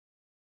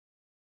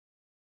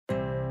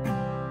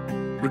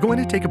we're going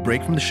to take a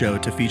break from the show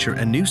to feature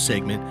a new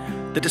segment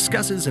that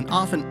discusses an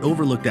often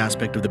overlooked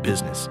aspect of the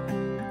business.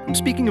 I'm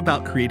speaking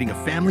about creating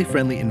a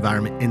family-friendly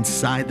environment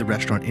inside the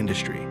restaurant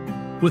industry.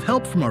 With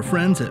help from our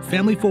friends at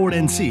Family Forward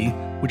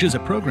NC, which is a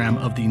program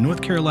of the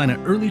North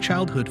Carolina Early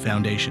Childhood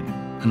Foundation,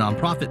 a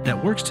nonprofit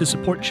that works to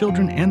support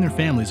children and their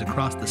families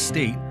across the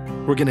state,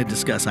 we're going to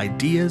discuss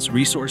ideas,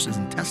 resources,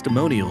 and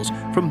testimonials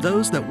from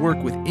those that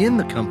work within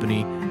the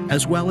company,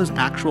 as well as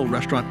actual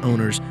restaurant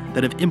owners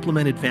that have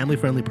implemented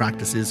family-friendly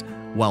practices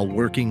while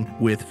working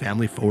with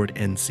Family Forward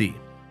NC.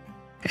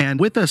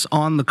 And with us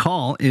on the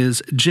call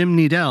is Jim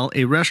Needell,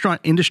 a restaurant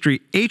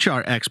industry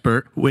HR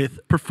expert with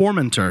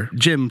Performanter.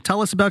 Jim,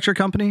 tell us about your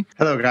company.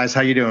 Hello, guys.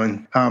 How you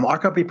doing? Our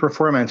company,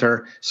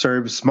 Performanter,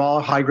 serves small,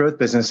 high-growth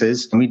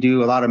businesses, and we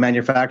do a lot of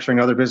manufacturing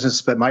and other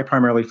business, but my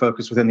primary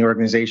focus within the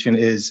organization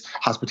is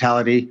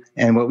hospitality.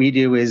 And what we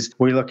do is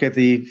we look at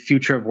the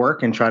future of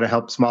work and try to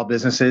help small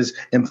businesses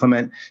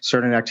implement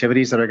certain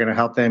activities that are going to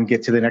help them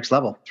get to the next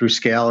level through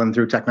scale and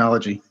through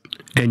technology.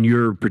 And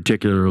you're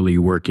particularly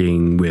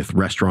working with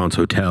restaurants,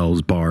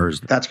 hotels,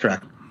 bars. That's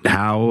correct.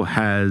 How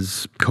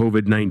has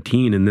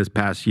COVID-19 in this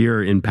past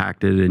year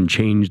impacted and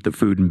changed the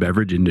food and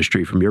beverage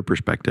industry from your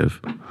perspective?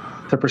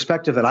 The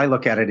perspective that I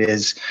look at it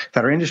is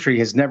that our industry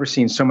has never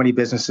seen so many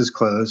businesses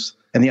close,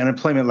 and the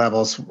unemployment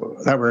levels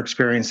that we're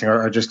experiencing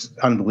are just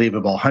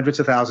unbelievable. Hundreds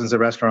of thousands of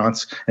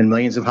restaurants and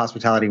millions of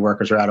hospitality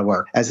workers are out of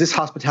work. As this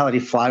hospitality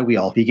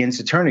flywheel begins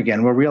to turn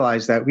again, we'll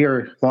realize that we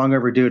are long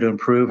overdue to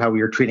improve how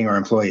we are treating our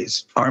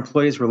employees. Our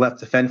employees were left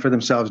to fend for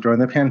themselves during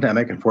the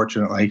pandemic,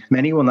 unfortunately.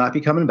 Many will not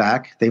be coming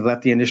back. They've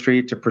left the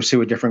industry to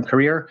pursue a different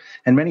career,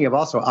 and many have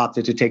also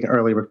opted to take an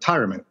early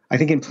retirement. I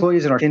think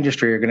employees in our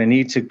industry are going to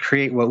need to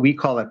create what we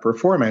call at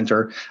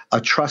Performanter a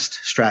trust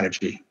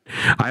strategy.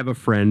 I have a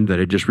friend that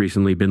had just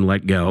recently been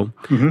let go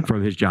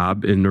from his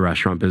job in the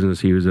restaurant business.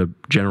 He was a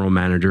general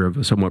manager of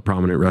a somewhat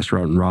prominent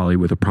restaurant in Raleigh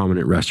with a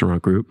prominent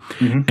restaurant group.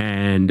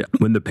 And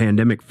when the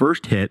pandemic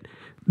first hit,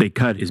 they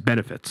cut his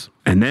benefits.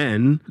 And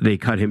then they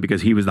cut him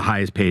because he was the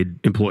highest paid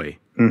employee.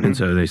 And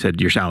so they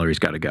said, your salary's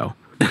got to go.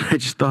 I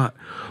just thought,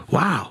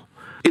 wow.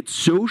 It's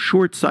so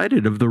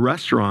short-sighted of the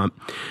restaurant,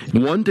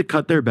 one, to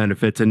cut their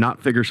benefits and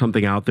not figure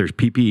something out. There's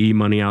PPE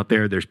money out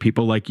there. There's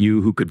people like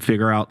you who could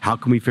figure out, how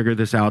can we figure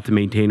this out to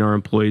maintain our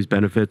employees'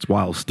 benefits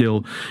while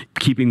still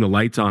keeping the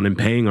lights on and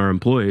paying our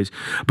employees?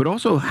 But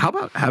also, how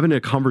about having a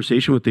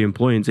conversation with the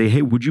employee and say,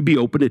 hey, would you be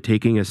open to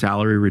taking a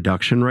salary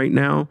reduction right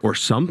now or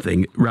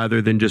something,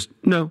 rather than just,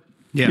 no.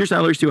 Yeah. Your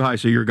salary's too high,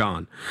 so you're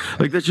gone.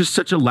 Like, that's just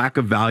such a lack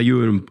of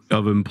value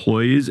of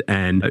employees,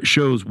 and it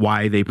shows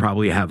why they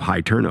probably have high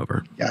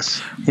turnover.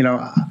 Yes.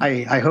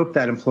 I hope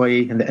that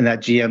employee and that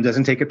GM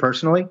doesn't take it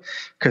personally,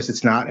 because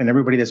it's not. And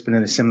everybody that's been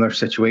in a similar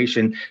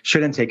situation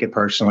shouldn't take it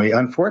personally.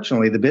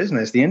 Unfortunately, the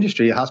business, the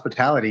industry,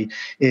 hospitality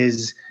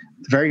is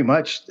very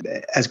much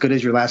as good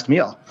as your last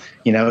meal.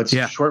 It's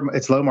short,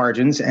 it's low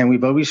margins, and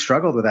we've always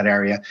struggled with that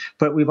area.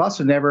 But we've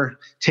also never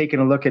taken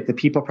a look at the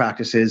people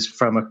practices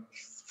from a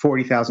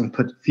 40,000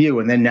 foot view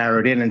and then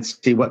narrowed in and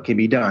see what can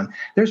be done.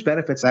 There's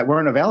benefits that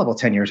weren't available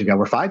 10 years ago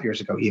or 5 years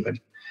ago even.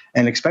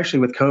 And especially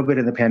with COVID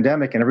and the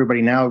pandemic and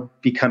everybody now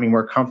becoming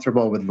more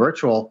comfortable with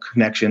virtual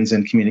connections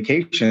and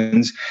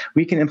communications,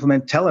 we can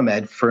implement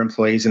telemed for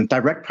employees and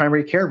direct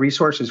primary care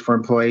resources for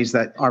employees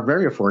that are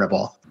very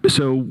affordable.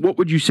 So what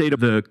would you say to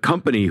the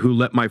company who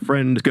let my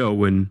friend go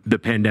when the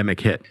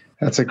pandemic hit?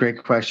 That's a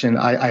great question.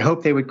 I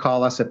hope they would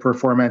call us at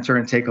Performanter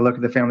and take a look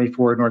at the Family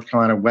Forward North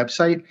Carolina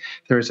website.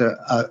 There's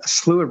a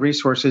slew of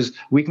resources.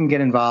 We can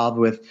get involved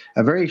with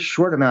a very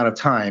short amount of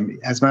time.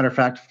 As a matter of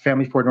fact,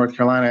 Family Forward North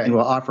Carolina will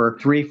offer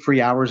 3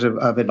 free hours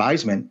of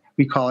advisement.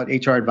 We call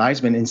it HR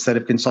advisement instead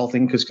of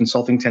consulting, because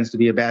consulting tends to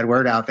be a bad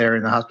word out there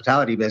in the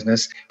hospitality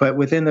business. But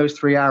within those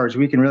 3 hours,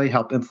 we can really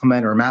help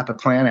implement or map a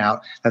plan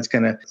out that's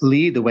going to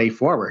lead the way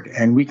forward.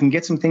 And we can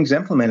get some things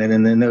implemented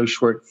in those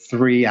short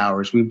 3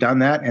 hours. We've done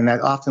that, and that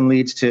often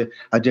leads to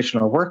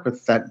additional work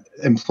with that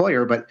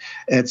employer, but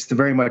it's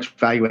very much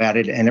value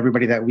added. And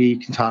everybody that we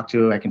can talk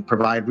to, I can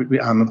provide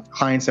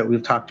clients that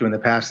we've talked to in the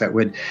past that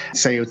would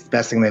say it's the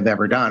best thing they've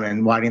ever done,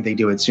 and why didn't they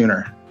do it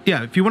sooner?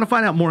 Yeah, if you want to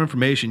find out more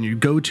information, you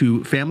go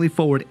to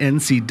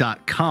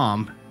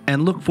familyforwardnc.com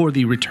and look for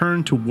the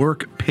Return to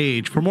Work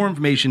page for more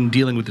information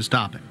dealing with this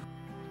topic.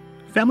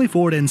 Family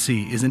Forward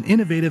NC is an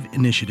innovative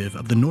initiative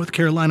of the North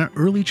Carolina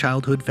Early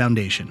Childhood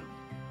Foundation.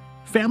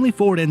 Family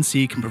Forward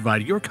NC can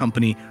provide your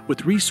company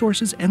with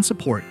resources and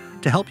support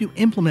to help you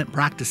implement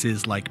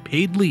practices like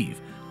paid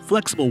leave,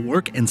 flexible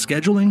work and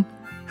scheduling,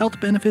 health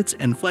benefits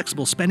and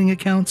flexible spending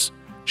accounts,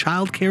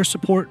 child care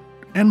support,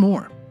 and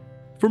more.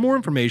 For more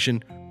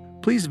information,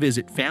 please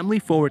visit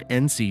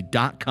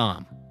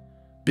familyforwardnc.com.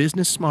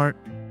 Business smart,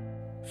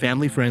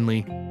 family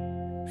friendly,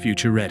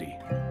 future ready.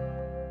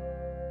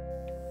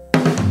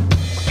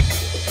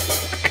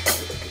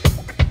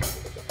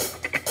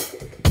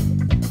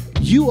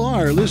 You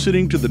are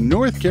listening to the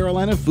North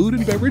Carolina Food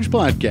and Beverage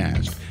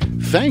Podcast.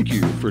 Thank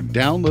you for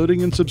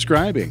downloading and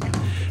subscribing.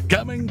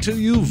 Coming to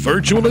you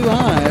virtually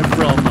live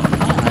from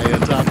high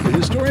atop the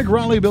historic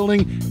Raleigh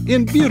building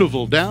in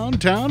beautiful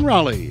downtown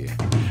Raleigh.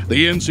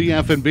 The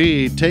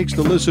NCF&B takes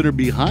the listener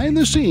behind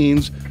the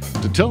scenes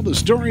to tell the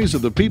stories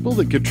of the people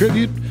that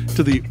contribute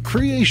to the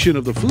creation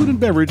of the food and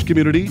beverage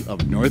community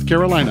of North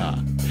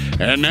Carolina.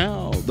 And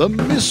now, the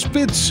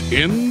misfits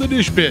in the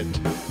dish pit,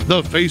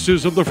 the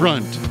faces of the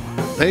front.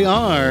 They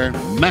are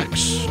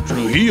Max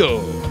Trujillo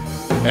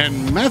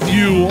and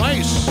Matthew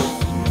Weiss.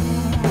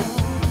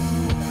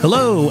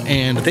 Hello,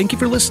 and thank you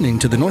for listening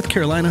to the North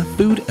Carolina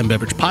Food and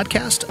Beverage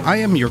Podcast. I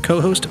am your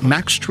co-host,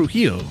 Max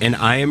Trujillo. And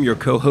I am your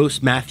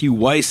co-host, Matthew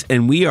Weiss,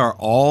 and we are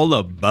all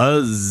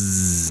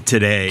abuzz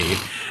today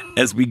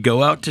as we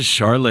go out to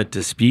Charlotte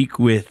to speak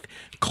with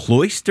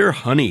Cloister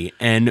Honey.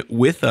 And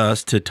with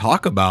us to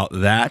talk about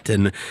that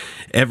and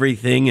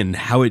everything and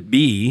how it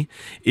be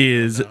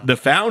is the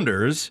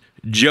founders,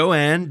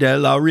 Joanne de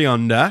la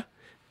Rionda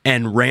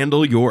and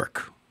Randall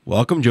York.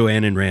 Welcome,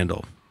 Joanne and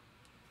Randall.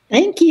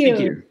 Thank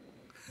you.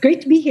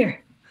 Great to be here.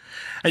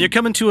 And you're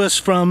coming to us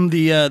from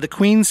the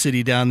Queen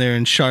City down there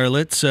in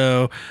Charlotte,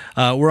 so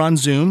we're on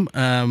Zoom,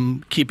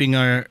 keeping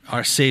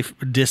our safe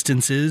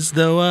distances.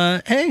 Though,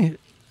 hey,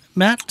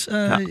 Matt,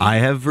 I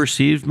have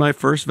received my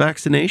first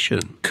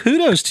vaccination.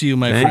 Kudos to you,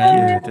 my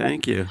friend.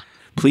 Thank you.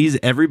 Please,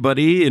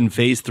 everybody in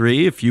Phase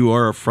 3, if you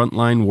are a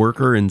frontline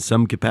worker in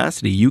some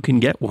capacity, you can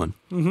get one.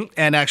 Mm-hmm.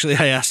 And actually,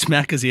 I asked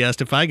Matt because he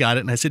asked if I got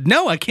it, and I said,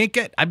 no, I can't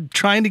get. I'm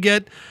trying to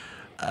get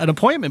an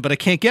appointment, but I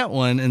can't get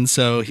one, and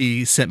so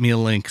he sent me a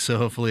link. So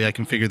hopefully, I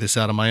can figure this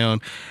out on my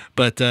own.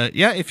 But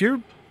yeah, if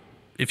you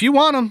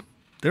want them,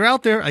 they're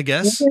out there. I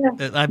guess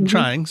I'm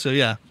trying. So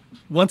yeah,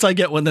 once I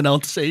get one, then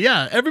I'll say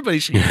yeah, everybody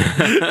should.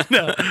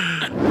 No.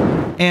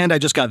 And I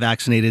just got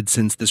vaccinated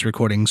since this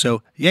recording.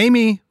 So yay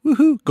me,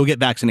 woohoo! Go get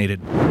vaccinated.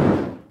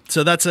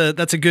 So that's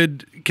a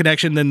good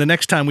connection. Then the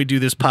next time we do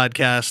this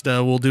podcast,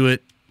 we'll do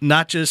it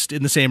not just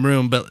in the same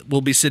room, but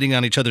we'll be sitting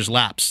on each other's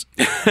laps.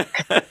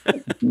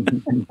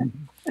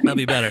 That'll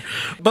be better.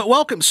 But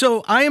welcome.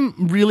 So I am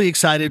really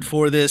excited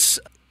for this.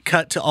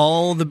 Cut to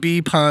all the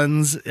bee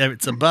puns.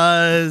 It's a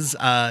buzz.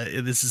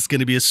 This is going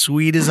to be a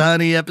sweet as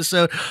honey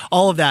episode.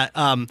 All of that.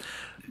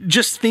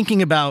 Just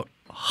thinking about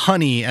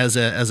honey as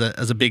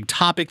a big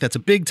topic. That's a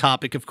big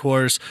topic, of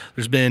course.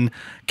 There's been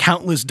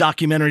countless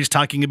documentaries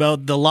talking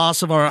about the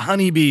loss of our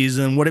honeybees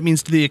and what it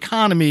means to the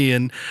economy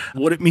and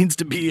what it means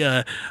to be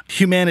a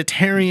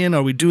humanitarian.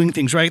 Are we doing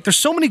things right? There's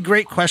so many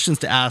great questions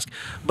to ask,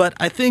 but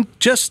I think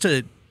just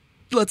to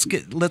let's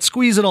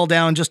squeeze it all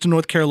down just to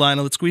North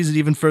Carolina. Let's squeeze it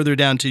even further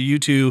down to you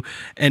two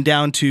and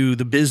down to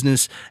the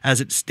business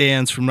as it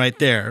stands from right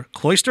there.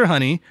 Cloister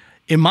Honey,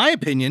 in my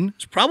opinion,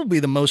 is probably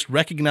the most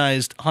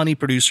recognized honey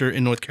producer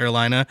in North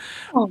Carolina.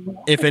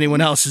 Oh. If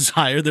anyone else is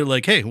higher, they're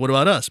like, hey, what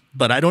about us?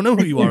 But I don't know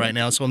who you are right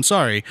now, so I'm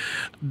sorry.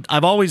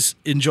 I've always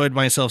enjoyed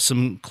myself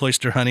some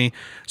Cloister Honey.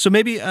 So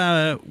maybe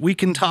we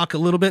can talk a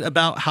little bit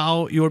about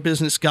how your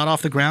business got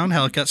off the ground,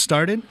 how it got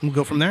started, and we'll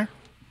go from there.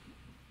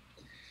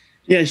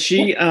 Yeah,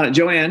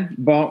 Joanne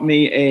bought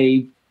me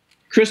a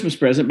Christmas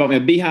present, bought me a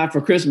beehive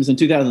for Christmas in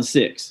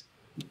 2006.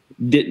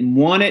 Didn't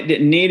want it,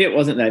 didn't need it,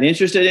 wasn't that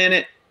interested in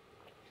it.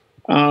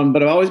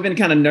 But I've always been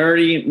kind of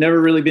nerdy,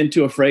 never really been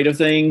too afraid of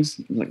things.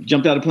 Like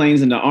jumped out of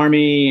planes in the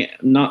Army,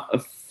 not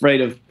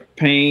afraid of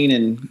pain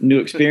and new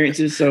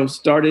experiences. So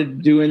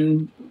started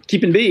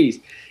keeping bees.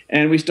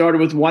 And we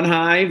started with one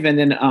hive, and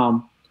then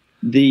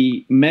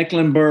the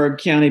Mecklenburg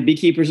County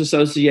Beekeepers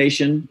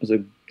Association,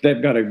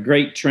 they've got a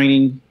great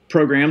training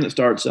program that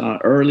starts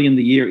early in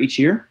the year each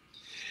year,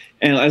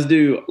 and as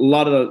do a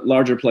lot of the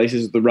larger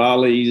places, the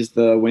Raleighs,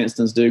 the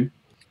Winstons do.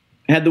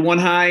 I had the one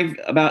hive.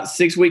 About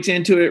 6 weeks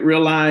into it,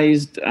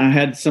 realized I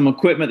had some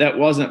equipment that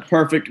wasn't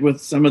perfect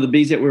with some of the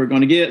bees that we were going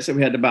to get, so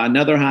we had to buy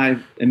another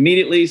hive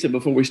immediately. So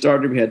before we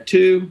started, we had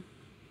 2.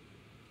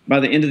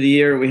 By the end of the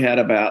year, we had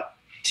about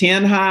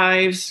 10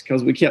 hives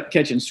because we kept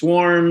catching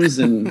swarms,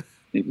 and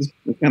it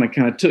kind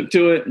of took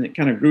to it, and it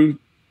kind of grew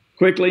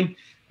quickly.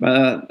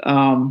 But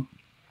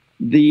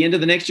the end of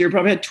the next year,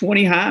 probably had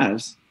 20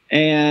 hives,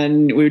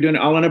 and we were doing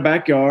it all in our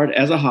backyard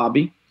as a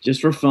hobby,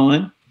 just for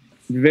fun.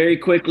 Very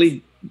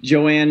quickly,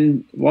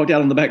 Joanne walked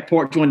out on the back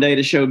porch one day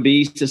to show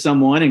bees to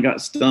someone and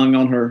got stung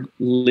on her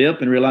lip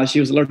and realized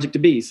she was allergic to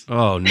bees.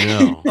 Oh,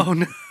 no. Oh,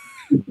 no.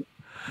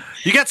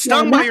 You got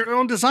stung by your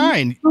own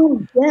design.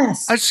 Oh,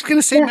 yes. I was just going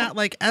to say, Matt,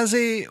 like, as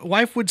a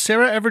wife, would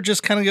Sarah ever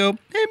just kind of go,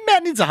 hey,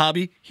 Matt needs a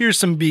hobby. Here's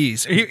some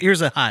bees.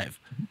 Here's a hive.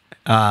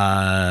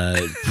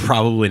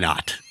 Probably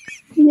not.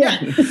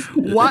 Yeah.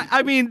 Why?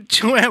 I mean,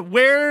 Joanne,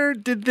 where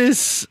did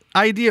this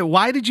idea?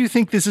 Why did you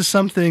think this is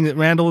something that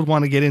Randall would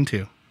want to get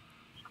into?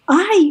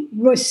 I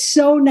was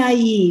so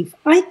naive.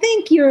 I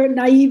think you're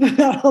naive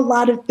about a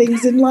lot of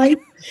things in life.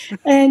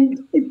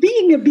 And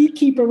being a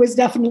beekeeper was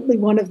definitely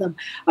one of them.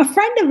 A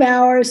friend of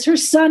ours, her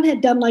son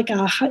had done like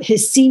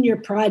his senior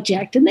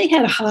project, and they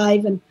had a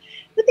hive. And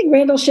I think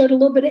Randall showed a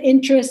little bit of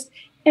interest.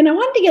 And I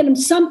wanted to get him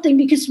something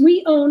because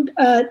we owned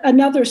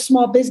another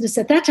small business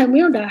at that time.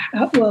 We owned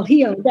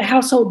he owned a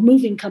household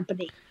moving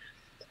company.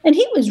 And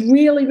he was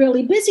really,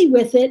 really busy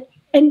with it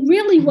and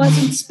really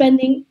wasn't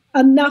spending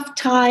enough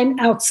time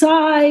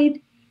outside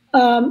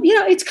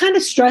it's kind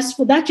of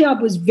stressful. That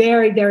job was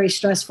very, very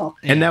stressful.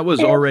 And that was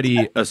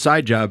already a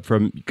side job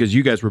because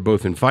you guys were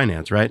both in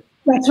finance, right?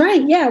 That's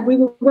right. Yeah, we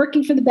were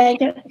working for the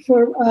bank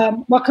for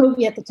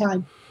Wachovia at the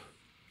time.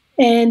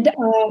 And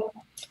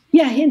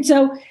and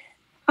so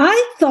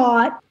I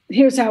thought,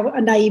 here's how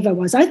naive I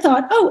was. I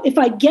thought, if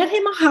I get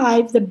him a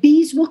hive, the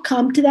bees will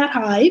come to that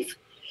hive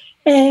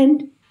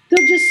and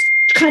they'll just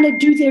kind of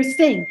do their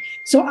thing.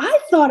 So I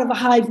thought of a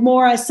hive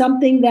more as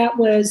something that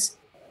was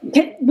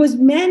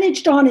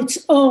managed on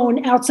its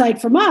own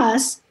outside from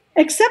us,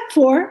 except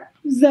for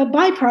the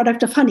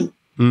byproduct of honey.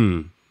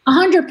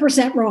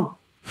 100% wrong.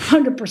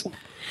 100%.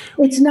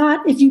 It's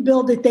not, if you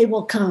build it, they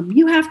will come.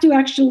 You have to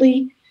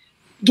actually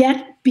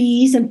get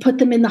bees and put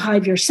them in the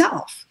hive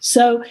yourself.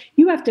 So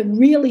you have to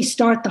really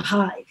start the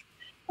hive.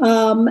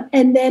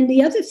 And then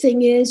the other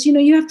thing is,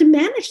 you have to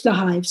manage the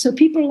hive. So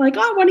people are like,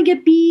 I want to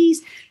get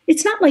bees.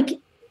 It's not like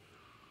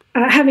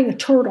having a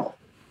turtle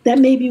that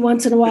maybe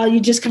once in a while you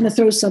just kind of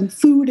throw some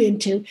food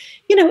into.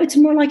 It's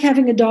more like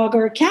having a dog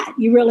or a cat.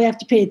 You really have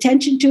to pay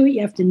attention to it.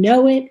 You have to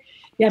know it.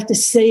 You have to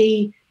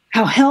see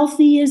how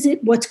healthy is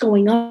it, what's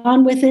going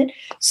on with it.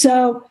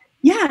 So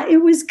yeah, it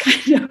was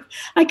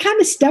I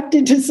kind of stepped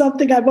into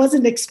something I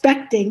wasn't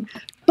expecting,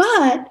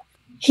 but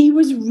he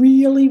was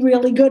really,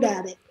 really good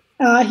at it.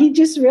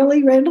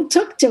 Randall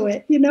took to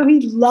it. He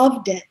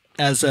loved it.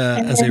 As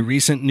a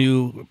recent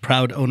new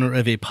proud owner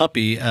of a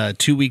puppy,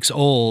 2 weeks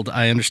old,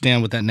 I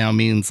understand what that now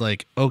means.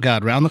 Like, oh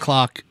God, round the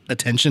clock,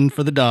 attention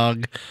for the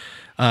dog.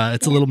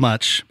 It's a little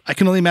much. I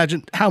can only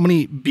imagine how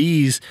many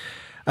bees.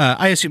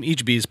 I assume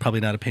each bee is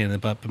probably not a pain in the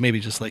butt, but maybe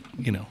just like,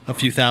 a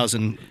few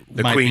thousand.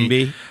 The queen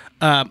bee.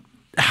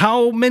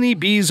 How many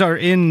bees are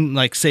in,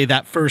 like, say,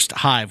 that first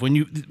hive?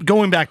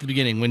 Going back to the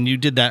beginning, when you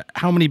did that,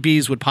 how many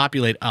bees would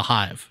populate a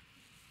hive?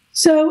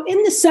 So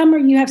in the summer,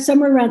 you have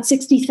somewhere around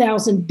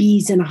 60,000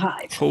 bees in a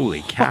hive.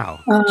 Holy cow.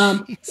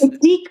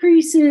 It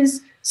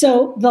decreases.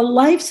 So the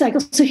life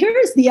cycle. So here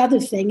is the other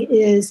thing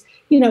is,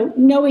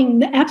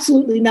 knowing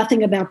absolutely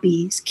nothing about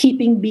bees,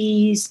 keeping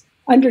bees,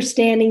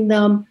 understanding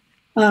them,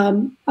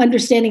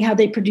 understanding how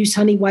they produce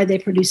honey, why they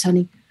produce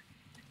honey,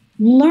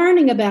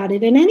 learning about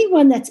it. And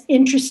anyone that's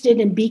interested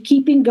in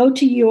beekeeping, go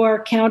to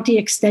your county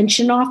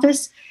extension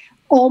office.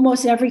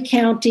 Almost every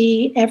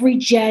county, every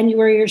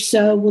January or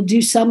so, will do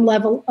some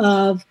level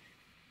of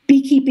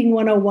beekeeping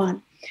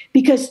 101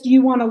 because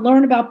you want to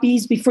learn about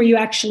bees before you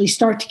actually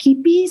start to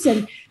keep bees.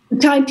 And the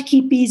time to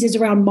keep bees is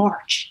around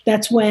March.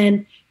 That's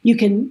when you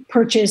can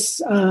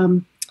purchase,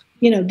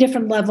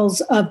 different levels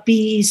of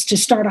bees to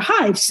start a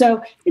hive.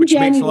 So which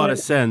makes a lot of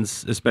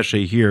sense,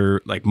 especially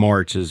here. Like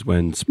March is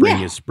when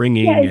spring is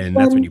springing, and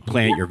that's when you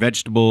plant your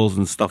vegetables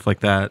and stuff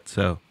like that.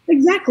 So.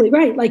 Exactly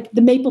right. Like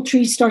the maple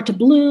trees start to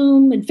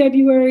bloom in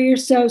February or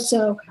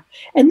so.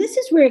 And this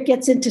is where it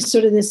gets into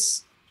sort of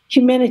this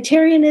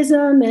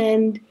humanitarianism.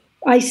 And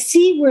I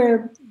see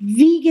where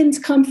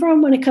vegans come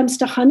from when it comes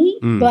to honey.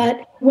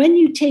 But when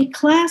you take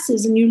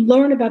classes and you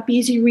learn about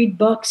bees, you read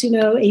books,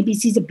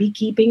 ABCs of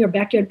Beekeeping or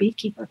Backyard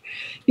Beekeeper,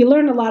 you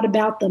learn a lot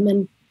about them.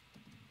 And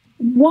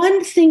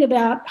one thing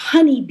about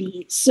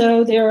honeybees,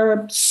 so there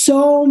are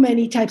so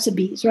many types of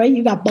bees, right?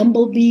 You've got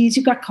bumblebees,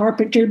 you've got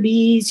carpenter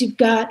bees, you've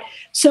got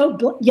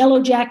yellow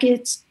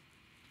jackets.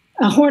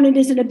 A hornet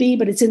isn't a bee,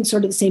 but it's in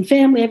sort of the same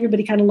family.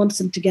 Everybody kind of lumps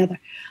them together.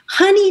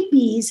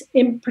 Honeybees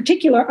in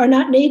particular are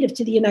not native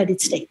to the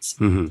United States.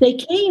 They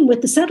came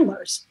with the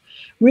settlers.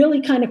 Really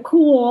kind of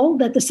cool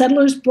that the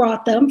settlers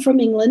brought them from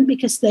England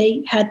because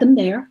they had them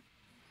there.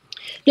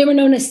 They were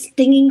known as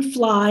stinging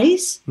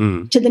flies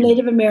to the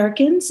Native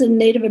Americans, and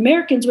Native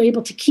Americans were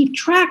able to keep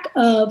track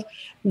of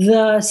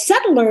the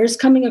settlers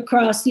coming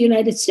across the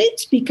United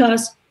States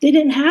because they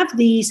didn't have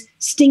these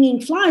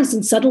stinging flies,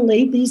 and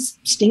suddenly these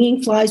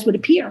stinging flies would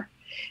appear.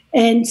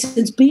 And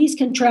since bees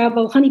can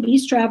travel,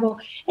 honeybees travel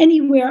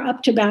anywhere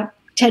up to about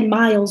 10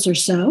 miles or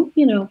so,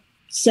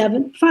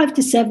 5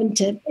 to 7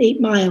 to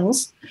 8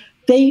 miles,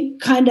 they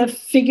kind of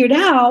figured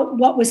out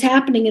what was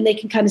happening and they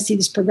can kind of see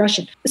this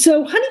progression.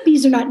 So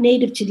honeybees are not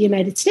native to the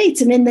United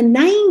States. And in the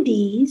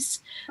 90s,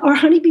 our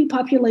honeybee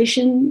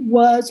population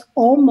was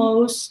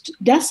almost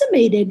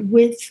decimated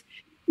with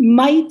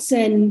mites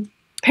and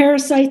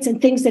parasites and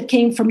things that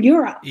came from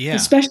Europe,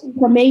 especially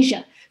from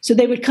Asia. So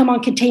they would come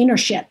on container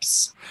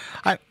ships.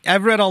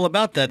 I've read all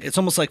about that. It's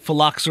almost like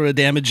phylloxera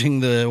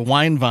damaging the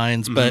wine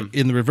vines, but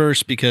in the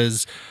reverse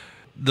because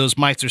those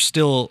mites are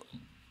still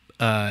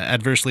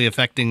adversely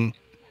affecting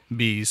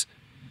bees.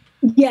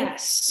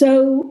 Yes.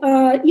 So,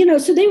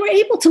 so they were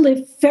able to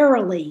live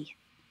ferally.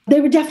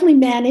 They were definitely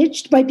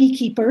managed by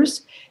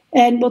beekeepers.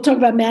 And we'll talk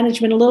about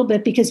management a little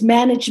bit because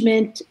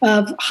management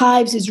of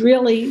hives is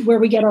really where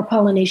we get our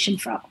pollination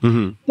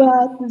from.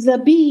 But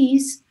the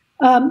bees,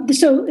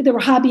 so there were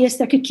hobbyists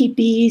that could keep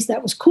bees.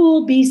 That was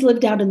cool. Bees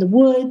lived out in the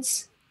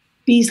woods.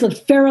 Bees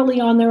lived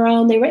ferally on their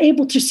own. They were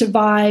able to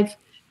survive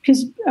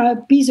because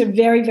bees are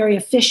very, very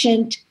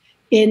efficient.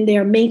 in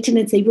their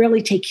maintenance. They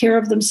really take care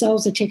of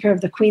themselves. They take care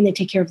of the queen. They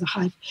take care of the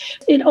hive.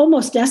 It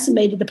almost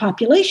decimated the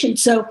population.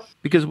 So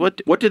because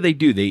what do they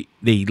do? They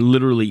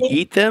literally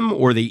eat them,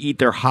 or they eat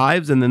their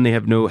hives and then they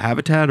have no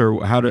habitat,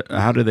 or how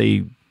do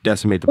they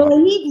decimate the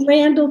population? I need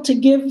Randall to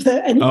give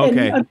and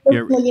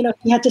unfortunately,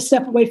 he had to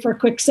step away for a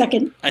quick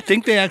second. I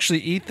think they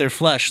actually eat their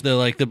flesh. They're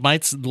like, the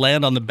mites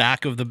land on the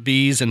back of the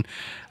bees, and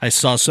I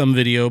saw some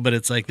video, but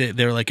it's like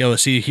they're like, oh,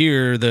 see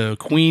here, the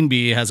queen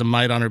bee has a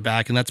mite on her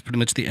back, and that's pretty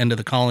much the end of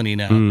the colony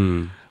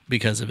now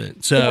because of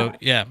it. So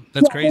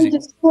that's crazy. They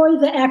destroy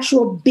the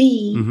actual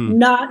bee,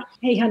 not,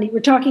 hey, honey,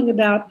 we're talking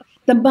about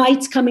the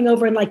mites coming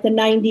over in like the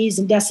 90s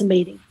and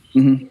decimating.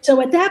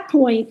 So at that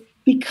point,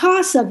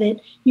 because of it,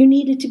 you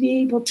needed to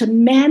be able to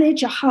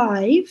manage a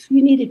hive.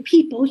 You needed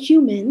people,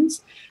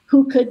 humans,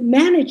 who could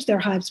manage their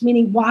hives,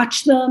 meaning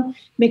watch them,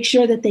 make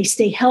sure that they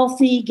stay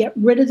healthy, get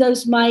rid of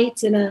those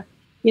mites in a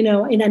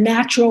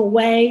natural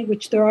way,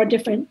 which there are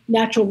different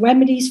natural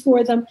remedies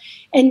for them,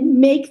 and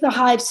make the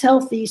hives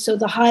healthy so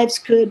the hives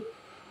could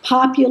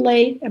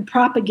populate and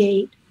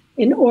propagate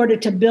in order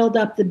to build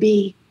up the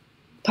bee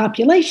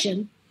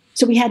population.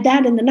 So we had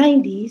that in the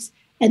 90s.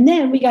 And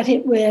then we got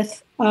hit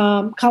with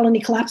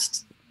colony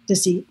collapse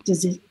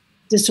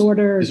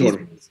disorder.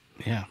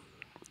 Yeah.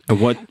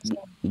 And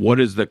what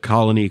is the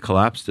colony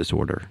collapse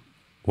disorder?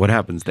 What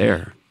happens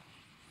there?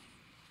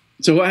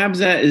 So what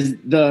happens is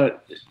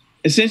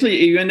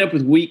essentially you end up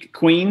with weak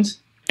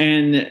queens,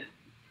 and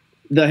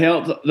the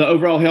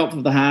overall health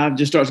of the hive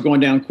just starts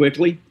going down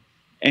quickly.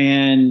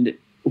 And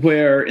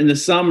where in the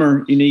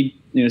summer you need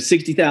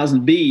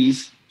 60,000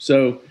 bees,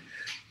 so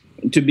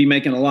to be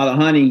making a lot of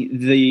honey,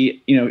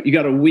 you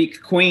got a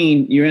weak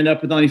queen, you end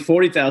up with only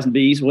 40,000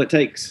 bees. Well, it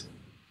takes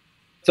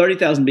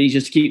 30,000 bees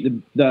just to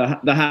keep the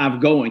hive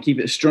going, keep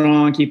it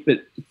strong,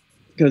 because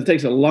it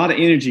takes a lot of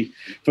energy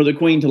for the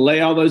queen to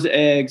lay all those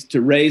eggs, to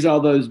raise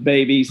all those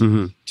babies,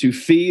 to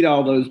feed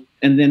all those,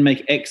 and then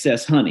make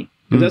excess honey.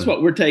 Because that's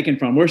what we're taking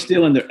from. We're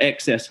stealing their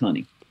excess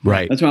honey.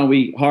 Right. That's why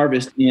we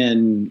harvest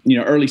in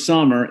early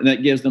summer, and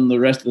that gives them the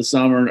rest of the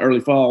summer and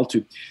early fall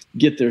to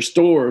get their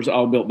stores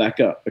all built back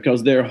up,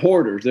 because they're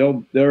hoarders.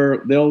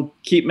 They'll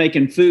keep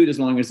making food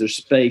as long as there's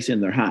space in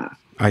their hive.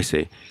 I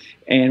see.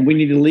 And we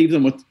need to leave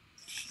them with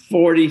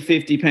 40,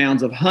 50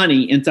 pounds of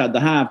honey inside the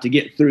hive to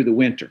get through the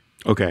winter.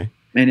 Okay.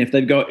 And if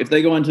they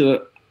go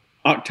into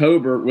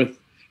October with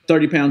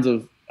 30 pounds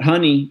of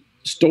honey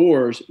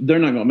stores, they're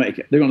not going to make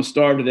it. They're going to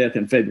starve to death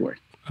in February.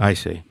 I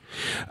see.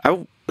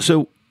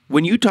 So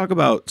when you talk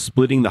about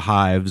splitting the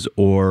hives,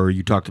 or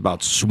you talked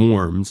about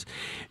swarms,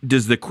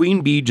 does the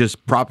queen bee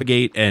just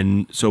propagate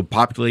and so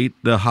populate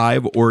the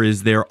hive, or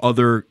is there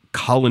other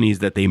colonies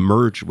that they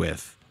merge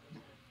with?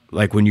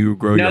 Like when you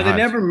grow your hives? No, they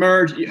never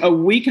merge. A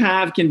weak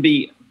hive can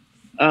be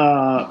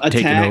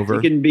attacked.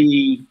 It can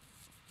be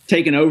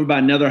taken over by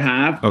another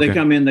hive. Okay. They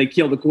come in, they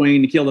kill the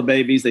queen, they kill the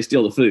babies, they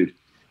steal the food.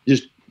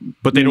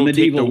 But they don't take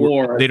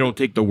they don't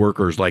take the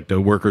workers. Like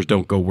the workers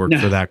don't go work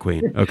for that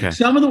queen. Okay.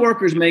 Some of the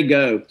workers may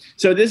go.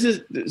 So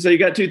you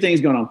got two things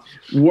going on.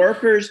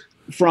 Workers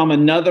from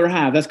another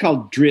hive, that's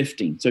called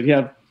drifting. So if you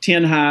have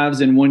 10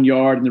 hives in one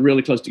yard and they're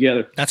really close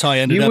together. That's how I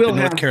ended up in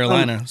North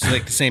Carolina. It's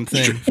like the same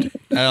thing.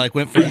 I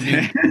went for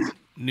a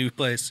new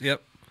place.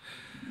 Yep.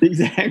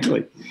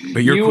 Exactly.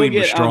 But your queen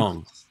was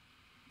strong.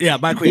 Yeah,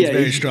 my queen's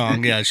very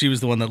strong. Yeah, she was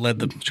the one that led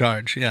the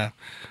charge. Yeah.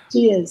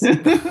 She is.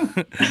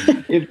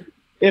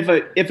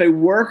 If a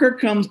worker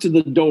comes to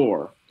the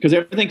door, because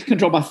everything's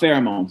controlled by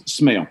pheromones,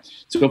 smell.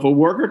 So if a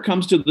worker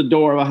comes to the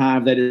door of a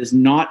hive that is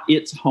not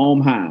its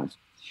home hive,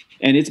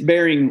 and it's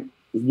bearing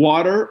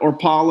water or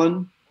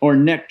pollen or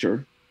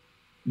nectar,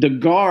 the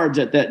guards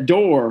at that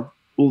door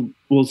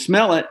will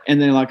smell it,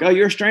 and they're like, "Oh,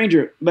 you're a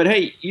stranger, but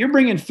hey, you're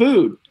bringing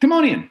food. Come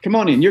on in.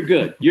 You're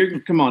good.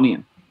 Come on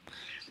in."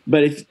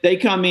 But if they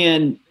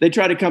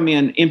try to come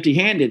in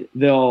empty-handed,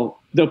 they'll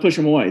push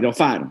them away. They'll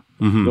fight them.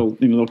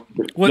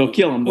 They'll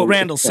kill them. What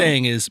Randall's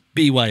saying is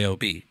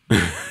BYOB.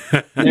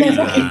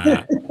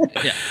 Yeah.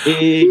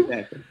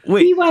 Exactly.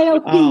 Wait,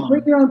 BYOB,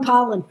 bring your own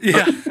pollen.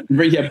 Yeah.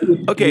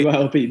 Okay.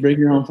 BYOB, bring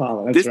your own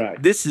pollen. That's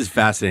right. This is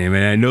fascinating. I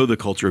mean, I know the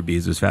culture of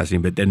bees is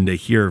fascinating, but then to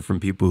hear from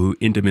people who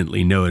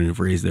intimately know it and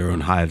have raised their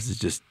own hives is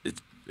just,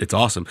 it's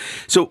awesome.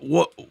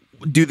 So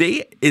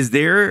is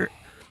there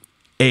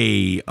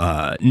a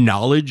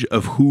knowledge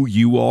of who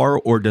you are,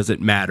 or does it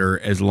matter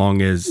as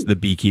long as the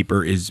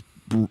beekeeper is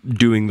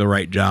doing the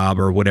right job,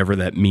 or whatever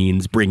that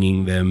means,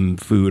 bringing them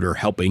food or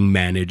helping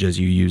manage, as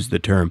you use the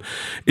term?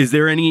 Is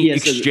there any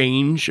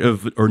exchange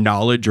or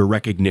knowledge or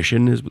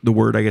recognition is the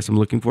word I guess I'm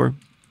looking for?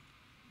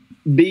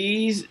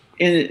 Bees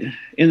in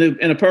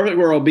a perfect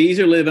world, bees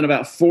are living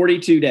about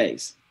 42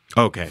 days.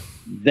 Okay.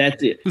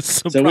 That's it.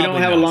 So we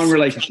don't have a long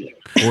relationship.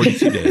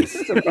 42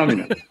 days. So probably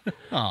not.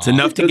 It's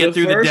enough to get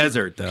through the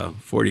desert, though.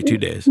 42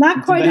 days.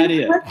 Not quite.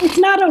 It's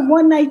not a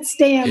one-night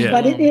stand,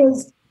 but it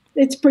is.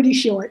 It's pretty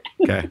short.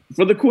 Okay.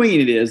 For the queen,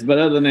 it is, but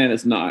other than that,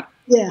 it's not.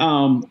 Yeah.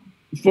 Do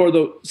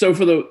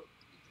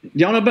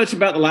y'all know much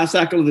about the life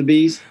cycle of the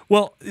bees?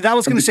 Well, that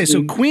was going to say.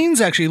 So queens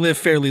actually live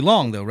fairly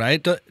long, though,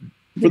 right? For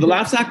the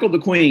life cycle of the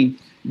queen,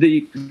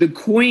 the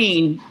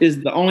queen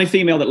is the only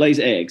female that lays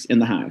eggs in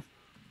the hive.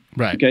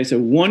 Right. Okay, so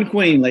one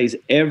queen lays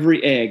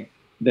every egg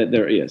that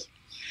there is.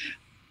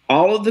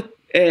 All of the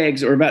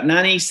eggs, or about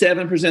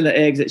 97% of the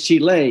eggs that she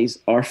lays,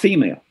 are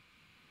female.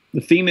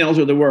 The females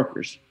are the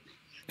workers.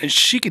 And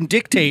she can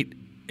dictate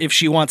if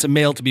she wants a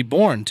male to be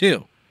born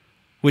too,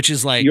 which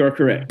is like You're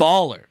correct.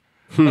 Baller.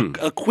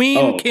 A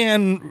queen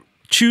can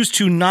choose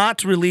to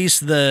not release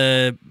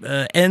the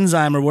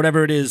enzyme or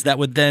whatever it is that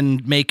would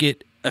then make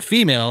it a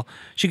female.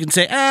 She can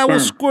say, we'll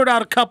squirt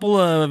out a couple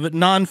of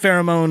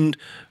non-pheromone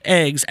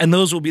eggs, and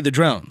those will be the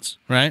drones,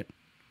 right?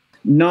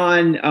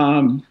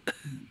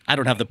 I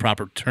don't have the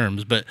proper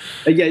terms, but...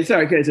 Okay, so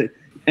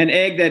an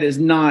egg that is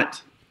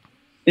not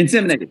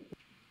inseminated.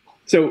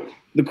 So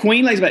the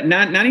queen lays about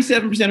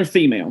 97% are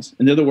females,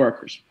 and they're the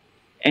workers.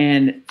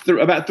 And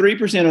about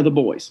 3% are the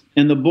boys.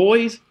 And the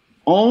boys'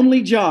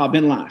 only job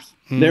in life,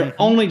 their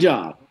only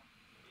job,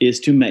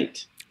 is to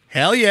mate.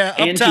 Hell yeah,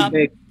 up top.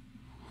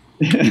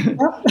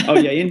 Oh,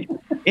 yeah.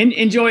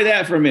 Enjoy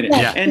that for a minute.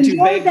 Yeah. And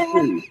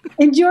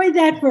enjoy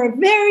that for a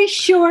very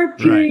short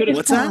period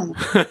of time.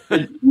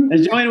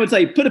 As Joanne would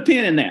say, put a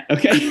pin in that,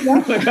 okay?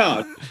 Oh, my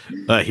God.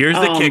 Here's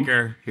the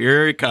kicker.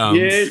 Here it comes.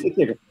 Here's the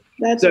kicker.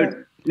 That's right.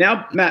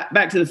 Now,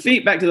 back to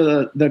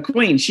the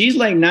queen. She's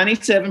laying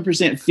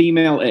 97%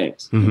 female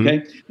eggs,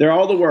 okay? They're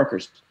all the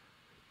workers.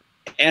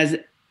 As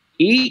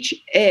each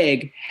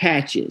egg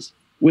hatches,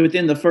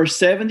 within the first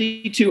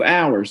 72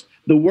 hours,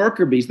 the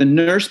worker bees, the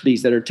nurse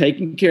bees that are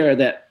taking care of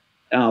that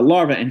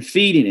larva and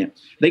feeding it,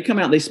 they come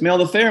out, they smell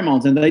the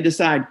pheromones, and they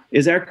decide,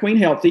 is our queen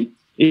healthy?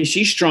 Is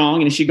she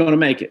strong? And is she going to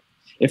make it?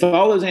 If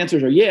all those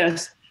answers are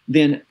yes,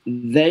 then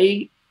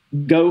they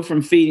go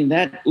from feeding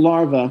that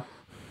larva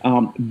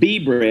bee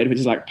bread, which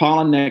is like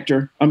pollen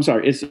nectar. I'm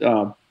sorry, it's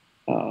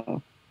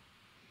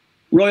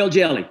royal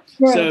jelly.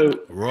 Right. So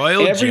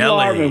every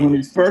larva, when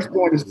it's first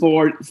born, is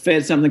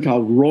fed something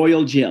called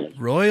royal jelly.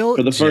 Royal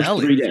for the first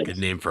jelly. 3 days. Good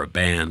name for a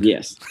band.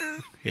 Yes.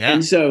 Yeah.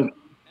 And so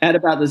at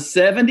about the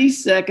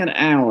 72nd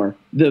hour,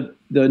 the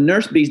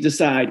nurse bees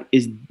decide,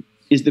 is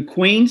the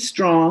queen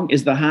strong?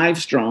 Is the hive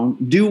strong?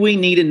 Do we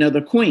need another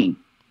queen?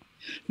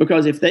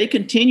 Because if they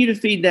continue to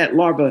feed that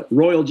larva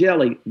royal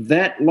jelly,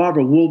 that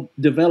larva will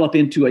develop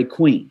into a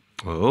queen.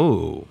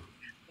 Oh.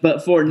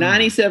 But for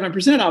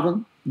 97% of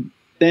them,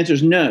 the answer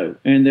is no.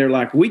 And they're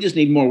like, we just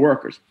need more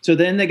workers. So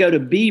then they go to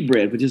bee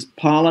bread, which is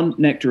pollen,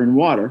 nectar, and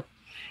water,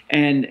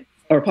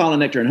 or pollen,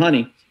 nectar, and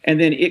honey.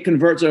 And then it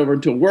converts over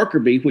into a worker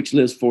bee, which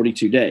lives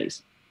 42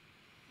 days.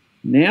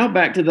 Now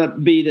back to the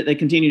bee that they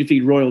continue to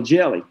feed royal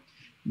jelly.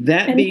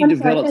 That bee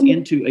develops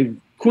into a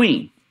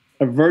queen,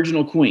 a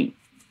virginal queen.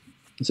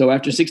 So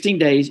after 16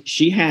 days,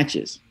 she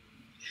hatches.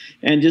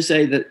 And just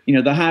say that,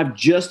 the hive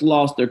just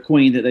lost their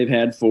queen that they've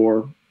had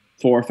for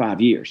 4 or 5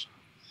 years.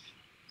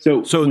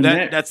 So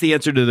that's the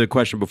answer to the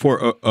question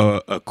before.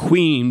 A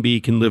queen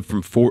bee can live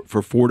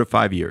for 4 to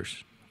 5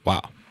 years.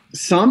 Wow.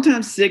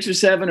 Sometimes 6 or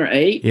 7 or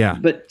 8. Yeah.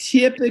 But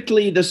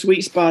typically the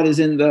sweet spot is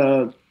in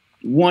the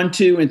 1,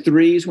 2, and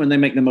 3s when they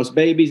make the most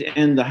babies,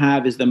 and the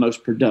hive is the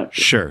most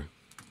productive. Sure.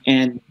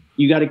 And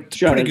you got to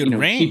try to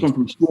keep them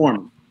from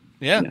swarming.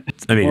 Yeah.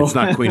 I mean, it's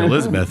not Queen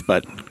Elizabeth,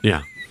 but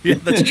yeah. Yeah,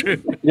 that's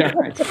true. Yeah,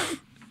 right.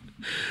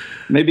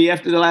 Maybe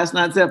after the last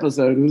night's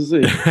episode, we'll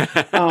see.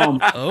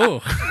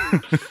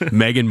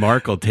 Meghan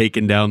Markle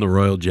taking down the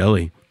royal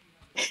jelly.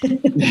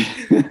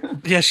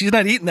 Yeah, she's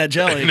not eating that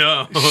jelly.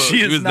 No,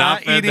 she is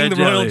not eating the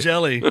royal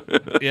jelly.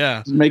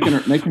 Yeah, she's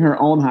making her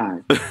own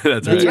hive.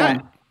 That's right.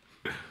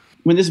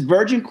 When this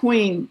virgin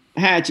queen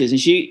hatches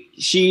and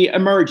she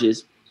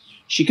emerges,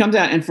 she comes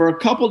out, and for a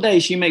couple of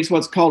days she makes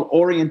what's called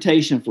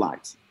orientation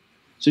flights.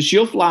 So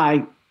she'll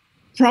fly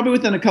probably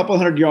within a couple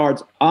 100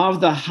 yards of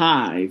the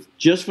hive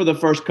just for the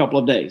first couple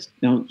of days.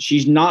 Now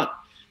she's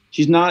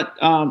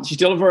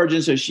still a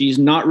virgin, so she's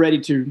not ready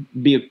to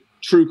be a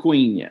true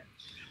queen yet.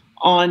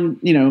 On,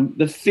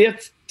 the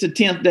 5th to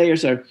 10th day or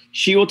so,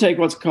 she will take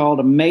what's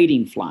called a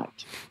mating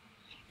flight.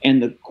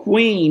 And the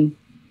queen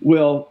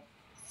will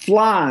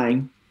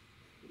fly.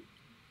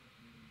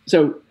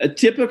 So a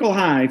typical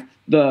hive,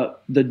 the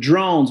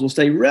drones will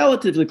stay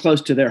relatively close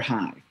to their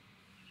hive.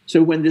 So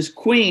when this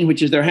queen,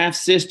 which is their half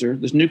sister,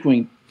 this new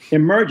queen,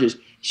 emerges,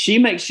 she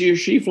makes sure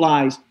she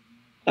flies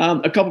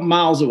a couple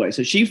miles away.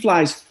 So she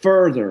flies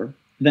further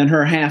than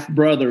her half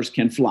brothers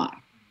can fly.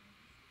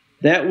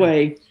 That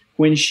way,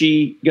 when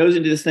she goes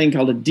into this thing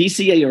called a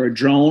DCA, or a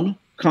drone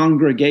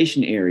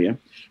congregation area,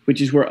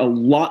 which is where a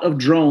lot of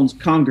drones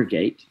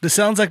congregate. This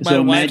sounds like my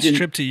wife's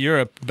trip to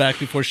Europe back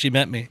before she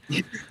met me.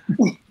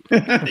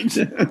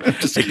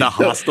 Just like the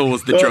hostel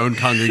was the drone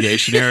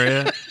congregation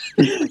area.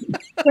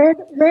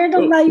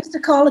 Randall and I used to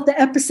call it the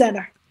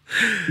epicenter.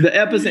 The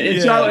epicenter.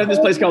 In Charlotte, in this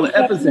place called the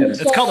epicenter.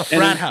 It's called a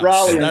frat house.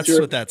 Raleigh, that's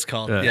what that's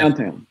called.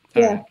 Downtown.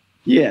 Yeah.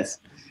 Yes.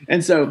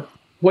 And so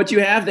what you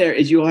have there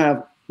is you'll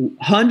have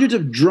hundreds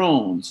of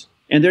drones,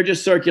 and they're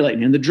just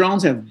circulating. And the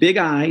drones have big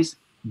eyes,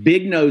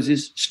 big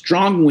noses,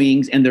 strong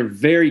wings, and they're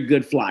very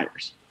good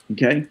flyers.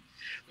 Okay.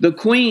 The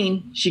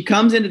queen, she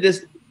comes into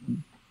this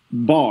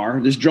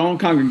bar, this drone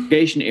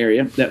congregation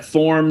area that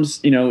forms,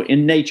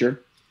 in nature.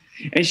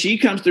 And she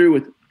comes through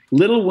with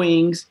little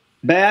wings,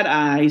 bad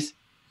eyes,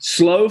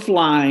 slow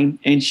flying,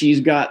 and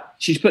she's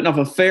putting off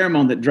a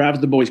pheromone that drives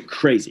the boys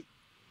crazy.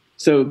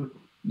 So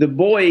the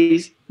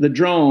boys, the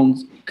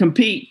drones,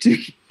 compete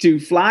to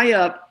fly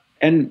up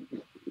and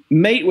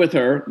mate with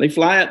her. They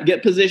fly up,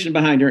 get positioned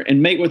behind her,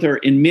 and mate with her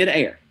in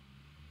midair.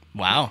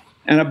 Wow.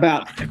 And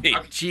about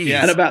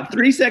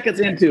 3 seconds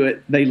into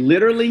it, they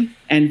literally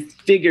and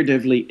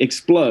figuratively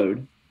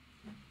explode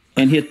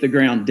and hit the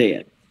ground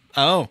dead.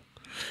 Oh.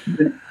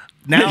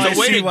 Now it's a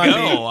way to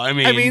go. I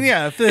mean,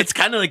 yeah. It's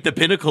kind of like the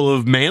pinnacle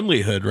of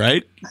manlyhood,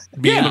 right?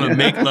 Being able to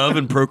make love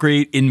and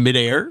procreate in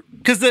midair.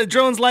 Because the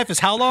drone's life is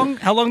how long?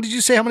 How long did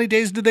you say? How many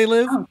days did they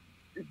live?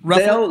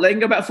 Roughly? They can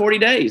go about 40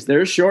 days.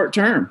 They're short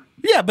term.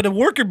 Yeah, but a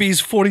worker bee's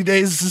 40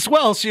 days as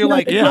well. So you're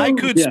like, I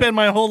could spend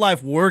my whole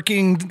life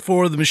working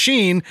for the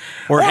machine,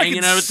 or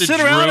hanging out at the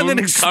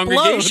drone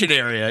congregation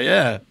area.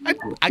 Yeah,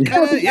 I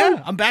kind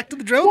of I'm back to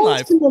the drone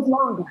life. Drones can live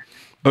longer.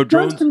 Oh,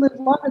 drones can live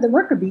longer than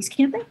worker bees,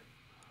 can't they?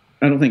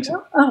 I don't think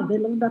so. Oh, they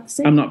live about the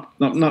same. I'm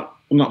not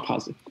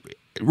positive.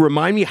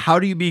 Remind me, how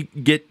do you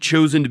get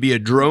chosen to be a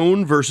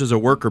drone versus a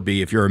worker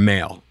bee if you're a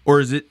male, or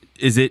is it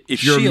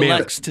if you're a male? She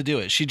elects to do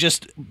it. She does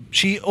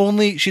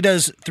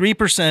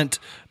 3%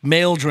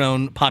 male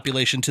drone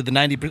population to the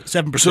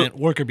 97%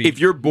 worker bee. If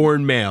you're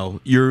born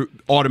male, you're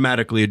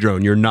automatically a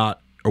drone. You're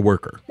not a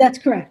worker. That's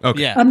correct.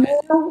 Okay. Yeah.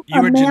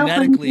 You are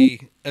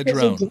genetically a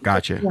drone.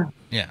 Gotcha.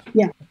 Yeah.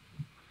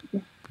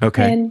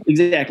 Okay. And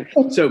exactly.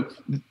 So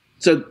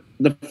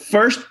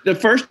the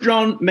first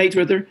drone mates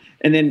with her,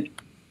 and then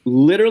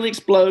literally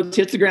explodes,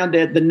 hits the ground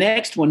dead. The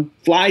next one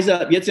flies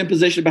up, gets in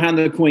position behind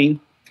the queen,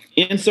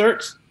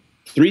 inserts.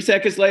 3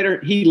 seconds later,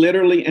 he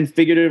literally and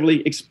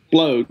figuratively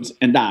explodes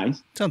and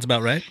dies. Sounds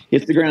about right.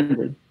 Hits the ground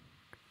dead.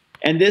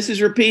 And this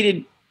is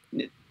repeated,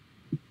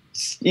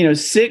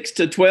 6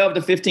 to 12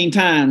 to 15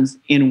 times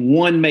in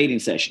one mating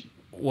session.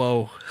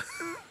 Whoa.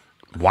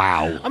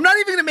 Wow. I'm not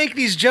even going to make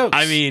these jokes.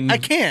 I mean, I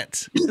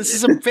can't. This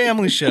is a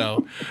family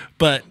show.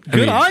 But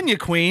good on you,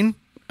 Queen.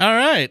 All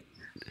right.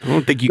 I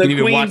don't think you can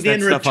even watch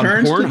that stuff on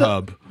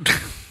Pornhub.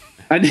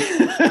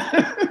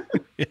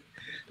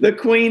 The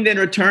queen then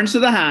returns to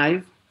the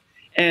hive,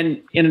 and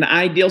in an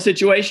ideal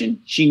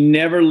situation, she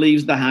never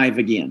leaves the hive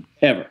again,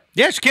 ever.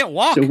 Yeah, she can't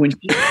walk. So when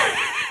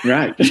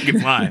right. She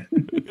can fly.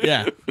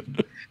 Yeah.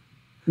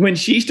 When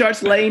she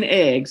starts laying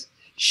eggs,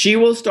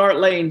 she'll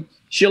lay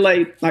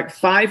like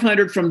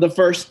 500 from the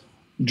first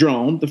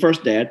drone, the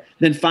first dad,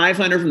 then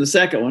 500 from the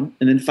second one,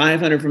 and then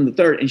 500 from the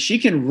third. And she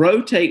can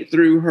rotate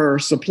through her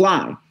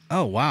supply.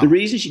 Oh, wow. The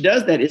reason she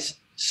does that is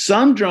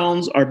some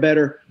drones are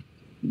better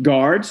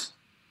guards.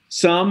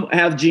 Some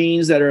have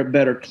genes that are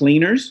better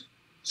cleaners.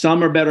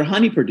 Some are better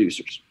honey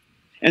producers.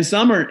 And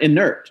some are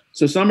inert.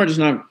 So some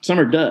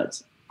are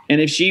duds.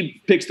 And if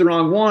she picks the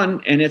wrong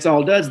one and it's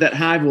all duds, that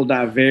hive will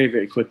die very,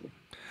 very quickly.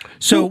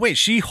 So wait,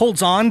 she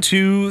holds on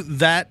to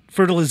that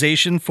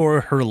fertilization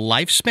for her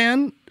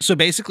lifespan? So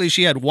basically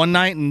she had one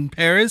night in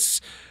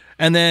Paris,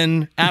 and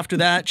then after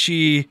that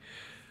she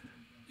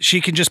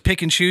can just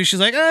pick and choose.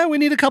 She's like, we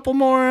need a couple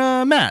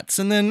more mats,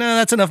 and then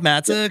that's enough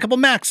mats, a couple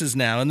maxes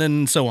now, and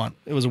then so on.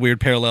 It was a weird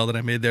parallel that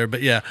I made there,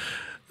 but yeah.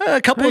 A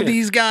couple of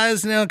these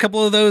guys, now a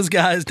couple of those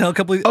guys, now a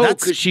couple of...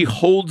 because she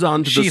holds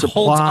on to the supply. She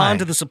holds on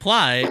to the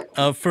supply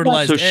of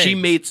fertilized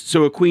eggs.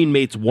 So a queen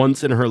mates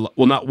once in her...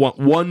 Well, not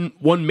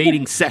one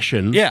mating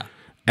session. Yeah.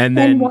 And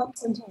then...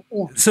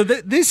 So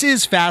this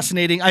is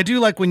fascinating. I do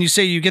like when you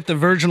say you get the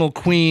virginal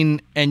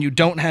queen and you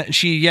don't have...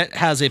 She yet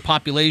has a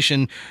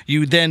population.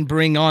 You then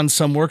bring on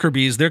some worker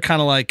bees. They're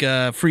kind of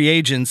like free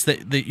agents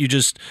that you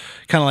just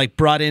kind of like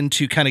brought in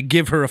to kind of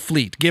give her a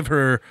fleet, give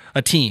her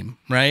a team,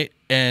 right?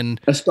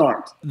 And a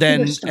start.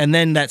 Then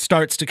that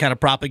starts to kind of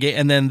propagate,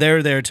 and then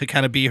they're there to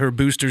kind of be her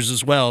boosters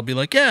as well. Be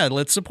like, yeah,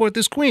 let's support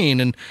this queen,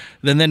 and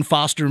then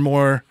foster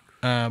more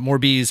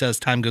bees as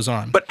time goes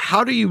on. But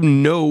how do you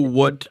know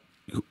what?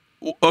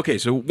 Okay,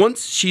 so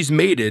once she's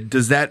mated,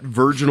 does that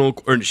virginal,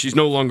 or she's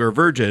no longer a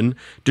virgin?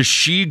 Does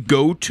she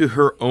go to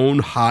her own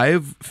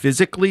hive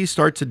physically?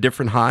 Starts a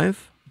different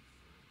hive?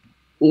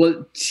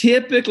 Well,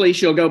 typically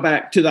she'll go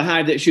back to the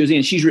hive that she was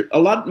in.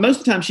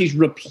 Most of the time she's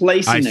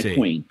replacing a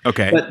queen.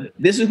 Okay. But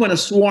this is when a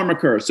swarm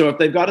occurs. So if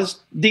they've got a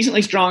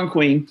decently strong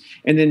queen,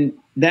 and then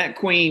that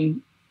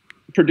queen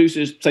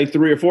produces, say,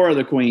 3 or 4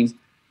 other queens,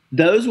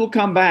 those will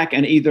come back,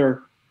 and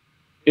either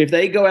if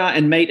they go out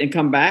and mate and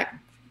come back,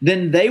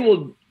 then they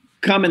will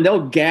come and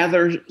they'll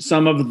gather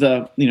some of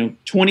the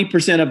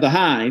 20% of the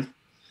hive,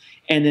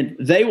 and then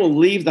they will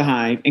leave the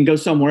hive and go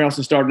somewhere else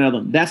and start another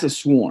one. That's a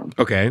swarm.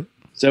 Okay.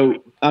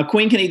 So a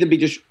queen can either be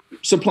just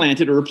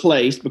supplanted or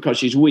replaced because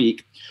she's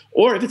weak,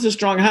 or if it's a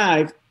strong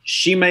hive,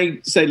 she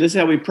may say, "This is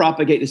how we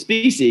propagate the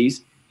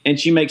species," and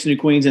she makes new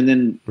queens, and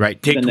then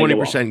take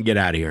 20% and get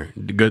out of here.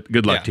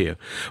 Good luck to you.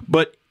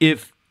 But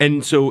if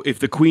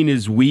the queen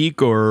is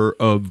weak or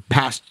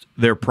past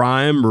their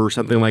prime or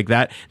something like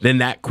that, then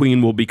that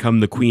queen will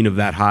become the queen of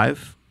that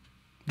hive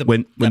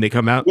when they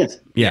come out. Yes.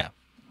 Yeah.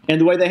 And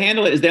the way they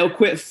handle it is they'll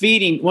quit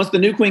feeding. Once the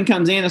new queen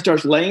comes in and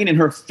starts laying and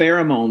her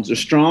pheromones are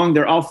strong,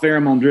 they're all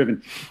pheromone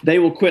driven. They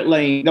will quit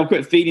laying. They'll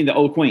quit feeding the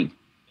old queen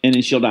and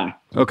then she'll die.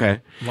 Okay.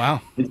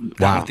 Wow.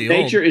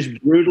 Nature is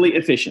brutally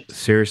efficient.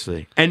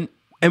 Seriously. And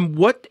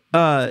what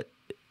the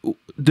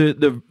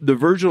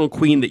virginal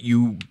queen that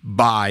you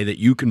buy, that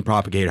you can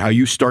propagate, how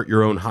you start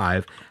your own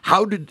hive,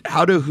 how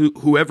do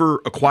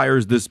whoever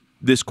acquires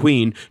this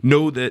queen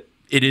know that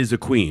it is a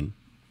queen?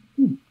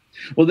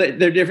 Well,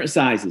 they're different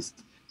sizes.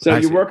 So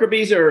your worker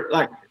bees are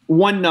like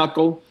one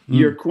knuckle.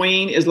 Your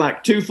queen is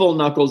like two full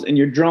knuckles, and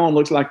your drone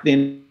looks like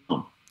the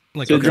so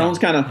the drone's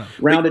kind of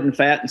rounded and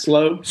fat and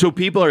slow. So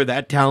people are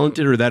that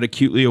talented or that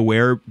acutely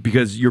aware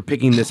because you're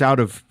picking this out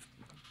of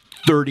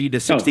 30 to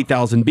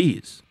 60,000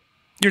 bees.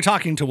 You're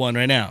talking to one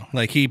right now.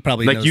 Like he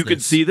probably knows you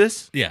could see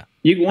this? Yeah.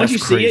 Once you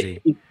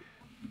see it.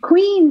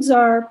 Queens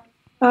are,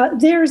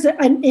 there's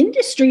an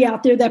industry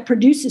out there that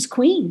produces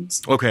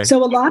queens. Okay.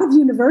 So a lot of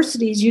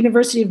universities,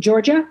 University of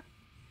Georgia,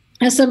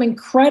 has some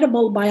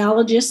incredible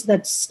biologists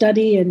that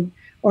study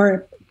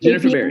or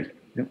Jennifer Berry.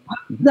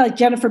 Like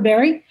Jennifer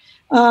Berry.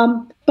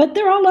 But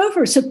they're all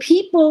over. So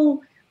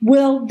people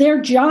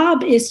their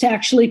job is to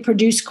actually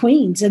produce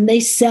queens, and they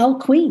sell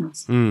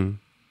queens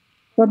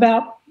for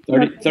about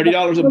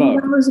 $30 a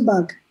bug. $30 a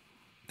bug.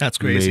 That's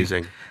crazy.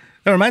 Amazing.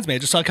 That reminds me, I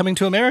just saw Coming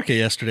to America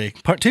yesterday,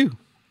 part 2.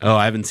 Oh,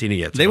 I haven't seen it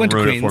yet. So they went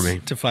to Queens for me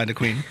to find a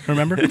queen.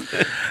 Remember?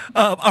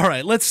 All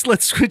right, let's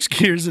switch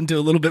gears into a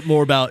little bit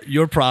more about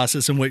your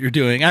process and what you're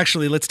doing.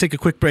 Actually, let's take a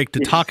quick break to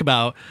talk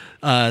about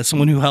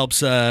someone who helps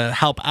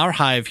help our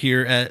hive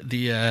here at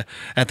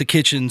the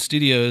Kitchen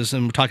Studios,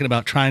 and we're talking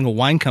about Triangle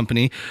Wine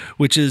Company,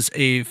 which is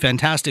a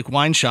fantastic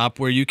wine shop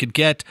where you could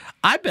get.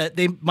 I bet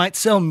they might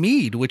sell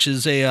mead, which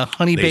is a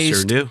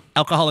honey-based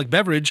alcoholic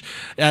beverage,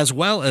 as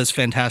well as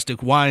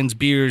fantastic wines,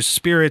 beers,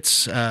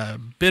 spirits,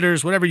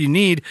 bitters, whatever you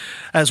need,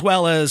 as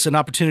well as an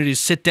opportunity to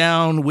sit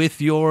down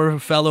with your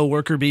fellow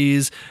worker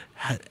bees,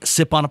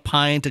 sip on a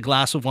pint, a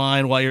glass of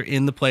wine while you're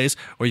in the place,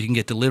 or you can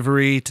get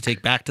delivery to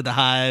take back to the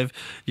hive.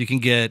 You can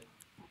get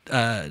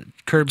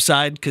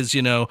curbside, because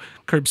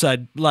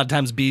curbside, a lot of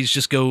times bees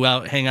just go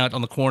out, hang out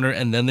on the corner,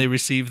 and then they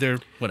receive their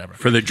whatever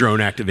for the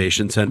drone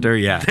activation center.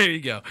 Yeah, there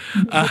you go.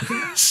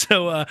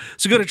 So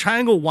go to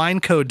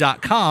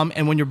trianglewineco.com,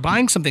 and when you're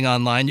buying something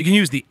online, you can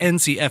use the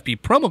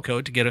NCFB promo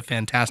code to get a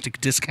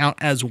fantastic discount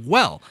as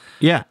well.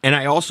 Yeah, and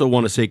I also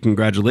want to say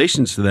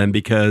congratulations to them,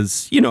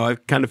 because I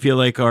kind of feel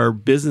like our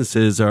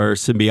businesses are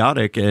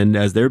symbiotic, and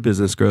as their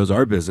business grows,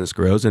 our business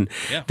grows, and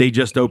they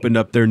just opened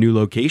up their new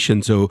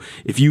location. So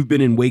if you've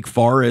been in Wake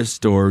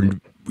Forest or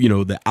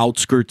the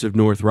outskirts of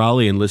North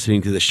Raleigh and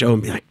listening to the show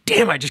and be like,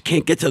 damn, I just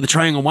can't get to the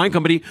Triangle Wine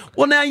Company.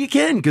 Well, now you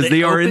can, because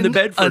they are in the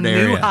Bedford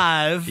area. A new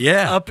hive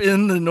up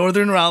in the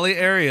northern Raleigh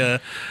area.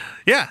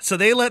 Yeah, so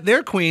they let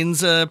their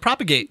queens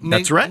propagate.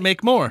 That's right.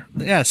 Make more.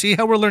 Yeah, see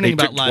how we're learning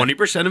about life. They took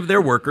 20% of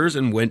their workers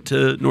and went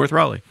to North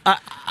Raleigh.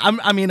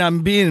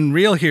 I'm being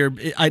real here.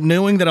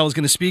 Knowing that I was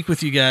going to speak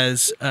with you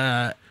guys,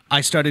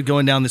 I started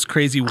going down this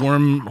crazy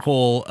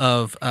wormhole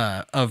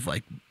of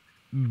like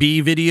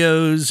bee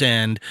videos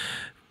and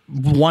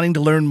wanting to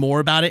learn more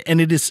about it,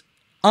 and it is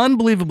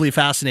unbelievably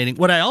fascinating.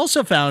 What I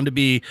also found to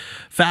be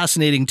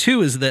fascinating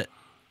too is that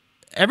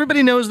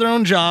everybody knows their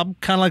own job,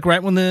 kind of like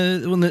right when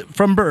the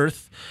from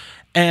birth,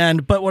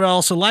 but what I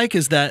also like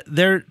is that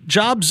their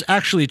jobs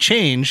actually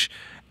change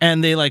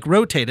and they like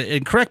rotate it.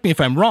 And correct me if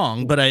I'm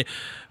wrong, but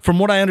from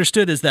what I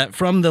understood is that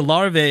from the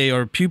larvae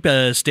or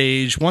pupa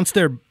stage, once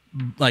they're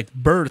like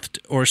birthed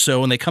or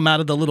so, and they come out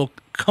of the little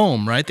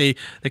comb, right? They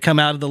come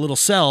out of the little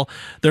cell.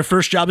 Their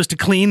first job is to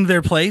clean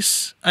their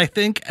place, I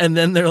think, and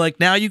then they're like,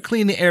 now you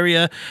clean the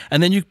area,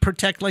 and then you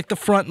protect like the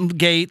front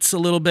gates a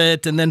little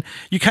bit, and then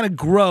you kind of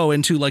grow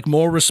into like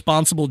more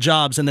responsible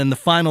jobs, and then the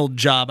final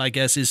job, I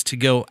guess, is to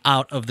go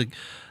out of the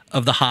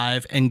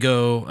hive and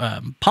go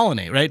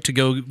pollinate, right?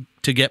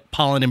 To get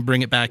pollen and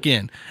bring it back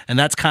in, and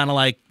that's kind of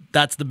like.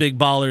 That's the big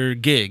baller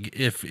gig.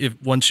 If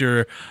once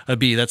you're a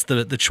bee, that's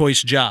the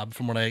choice job,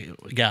 from what I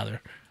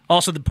gather.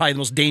 Also, probably the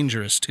most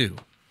dangerous too.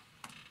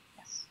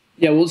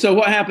 Yeah. Well, so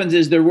what happens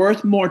is they're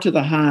worth more to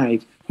the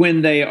hive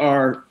when they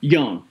are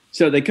young.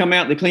 So they come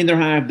out, they clean their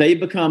hive, they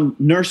become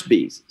nurse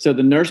bees. So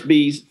the nurse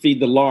bees feed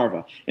the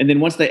larva, and then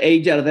once they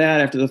age out of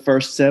that, after the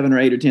first 7 or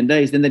 8 or 10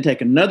 days, then they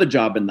take another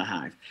job in the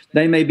hive.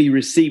 They may be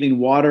receiving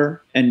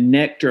water and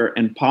nectar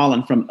and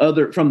pollen from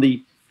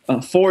the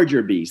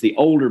forager bees, the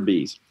older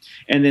bees.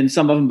 And then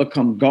some of them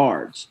become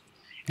guards.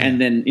 And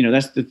then,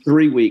 that's the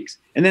 3 weeks.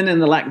 And then in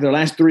their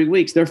last 3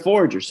 weeks, they're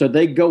foragers. So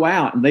they go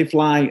out and they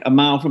fly a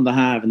mile from the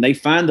hive and they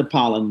find the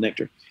pollen and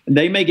nectar. And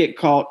they may get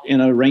caught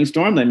in a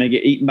rainstorm. They may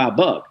get eaten by a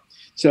bug.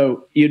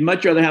 So you'd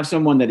much rather have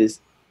someone that is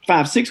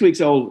 5-6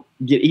 weeks old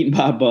get eaten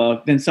by a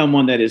bug than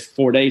someone that is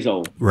 4 days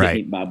old get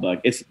eaten by a bug.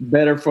 It's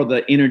better for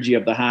the energy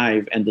of the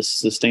hive and the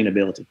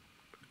sustainability.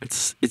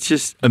 It's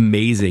just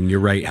amazing. You're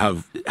right,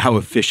 how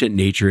efficient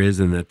nature is,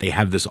 and that they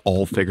have this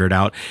all figured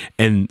out.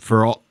 And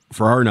for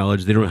our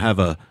knowledge, they don't have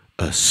a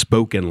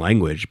spoken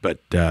language, but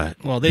they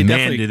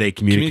definitely do they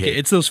communicate.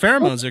 It's those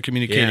pheromones they're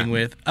communicating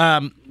with.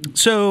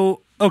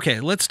 So okay,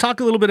 let's talk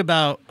a little bit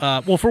about,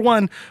 well, for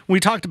one, we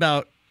talked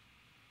about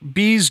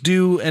bees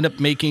do end up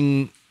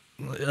making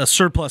a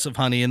surplus of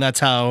honey, and that's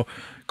how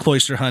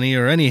Cloister honey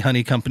or any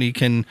honey company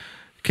can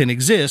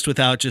exist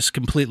without just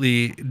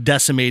completely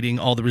decimating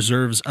all the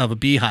reserves of a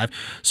beehive.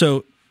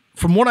 So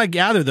from what I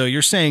gather, though,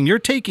 you're saying you're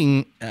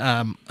taking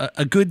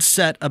a good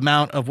set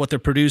amount of what they're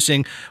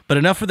producing, but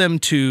enough for them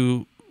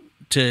to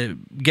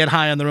get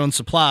high on their own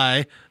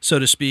supply, so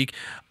to speak.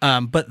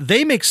 But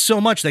they make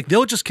so much, like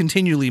they'll just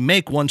continually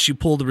make once you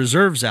pull the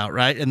reserves out,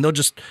 right? And they'll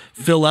just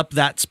fill up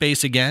that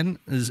space again.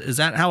 Is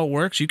that how it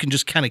works? You can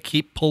just kind of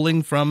keep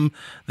pulling from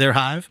their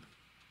hive?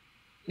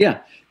 Yeah.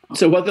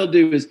 So what they'll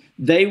do is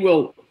they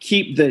will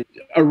keep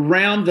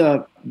around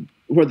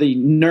where the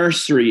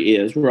nursery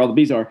is, where all the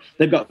bees are,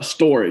 they've got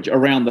storage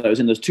around those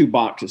in those 2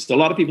 boxes. So a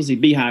lot of people see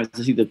beehives,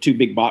 they see the 2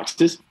 big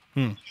boxes.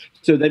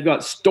 So they've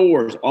got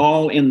stores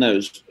all in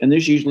those. And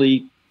there's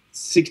usually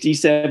 60,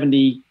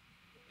 70,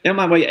 they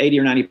might weigh 80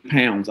 or 90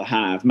 pounds a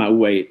hive,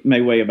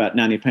 may weigh about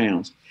 90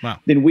 pounds. Wow.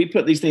 Then we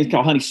put these things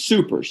called honey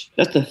supers.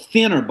 That's the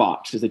thinner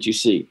boxes that you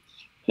see.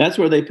 That's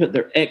where they put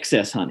their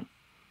excess honey.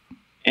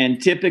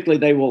 And typically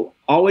they will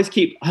always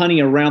keep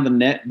honey around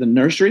the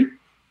nursery,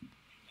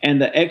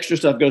 and the extra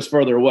stuff goes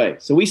further away.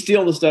 So we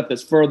steal the stuff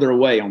that's further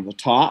away on the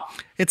top.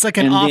 It's like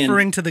an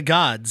offering to the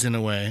gods in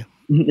a way,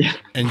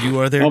 and you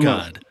are their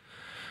god.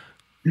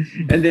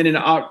 And then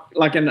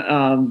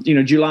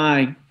in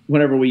July,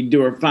 whenever we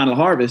do our final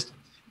harvest,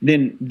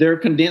 then they're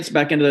condensed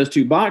back into those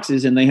 2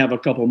 boxes, and they have a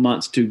couple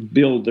months to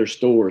build their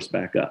stores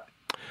back up.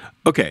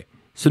 Okay,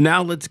 so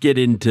now let's get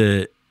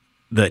into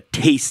the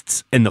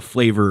tastes and the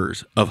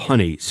flavors of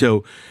honey.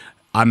 So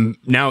I'm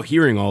now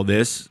hearing all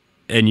this,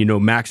 and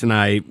Max and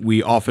I,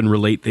 we often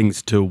relate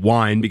things to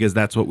wine because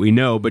that's what we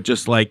know, but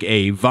just like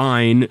a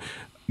vine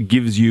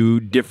gives you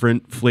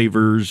different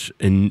flavors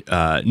and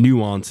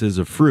nuances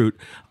of fruit,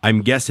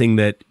 I'm guessing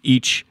that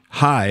each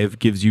hive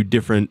gives you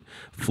different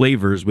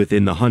flavors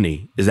within the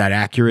honey. Is that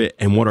accurate?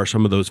 And what are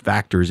some of those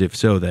factors, if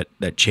so,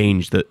 that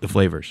change the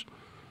flavors?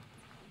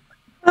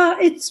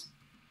 It's,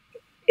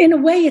 in a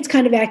way, it's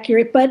kind of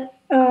accurate, but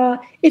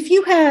if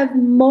you have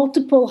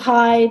multiple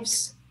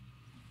hives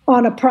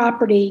on a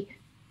property,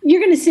 you're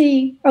going to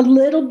see a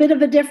little bit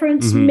of a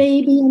difference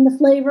maybe in the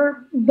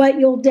flavor, but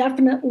you'll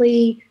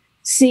definitely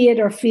see it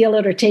or feel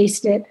it or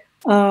taste it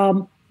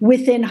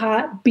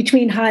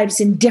between hives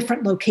in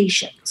different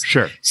locations.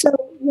 Sure. So,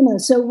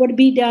 so what a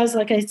bee does,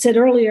 like I said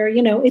earlier,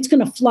 it's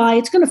going to fly,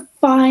 it's going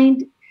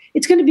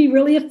to be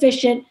really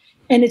efficient,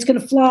 and it's going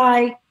to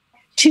fly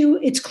to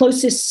its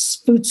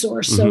closest food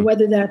source. So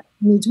whether that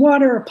needs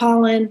water or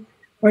pollen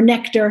or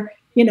nectar,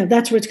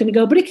 that's where it's going to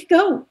go. But it could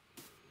go,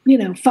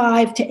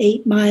 5 to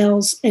 8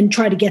 miles and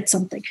try to get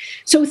something.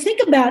 So think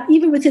about,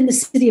 even within the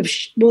city of,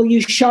 we'll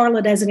use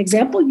Charlotte as an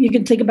example. You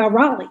can think about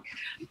Raleigh,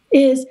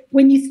 is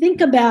when you think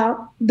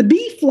about the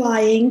bee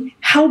flying,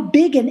 how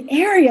big an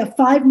area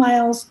 5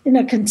 miles in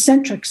a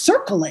concentric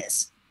circle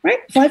is, right?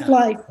 If I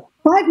fly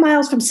 5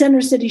 miles from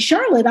Center City,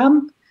 Charlotte,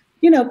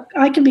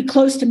 I can be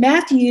close to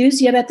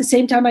Matthews, yet at the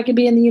same time I can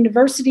be in the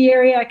university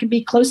area. I can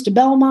be close to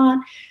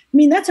Belmont. I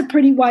mean, that's a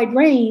pretty wide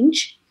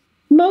range.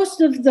 Most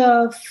of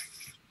the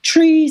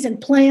trees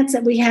and plants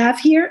that we have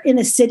here in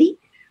a city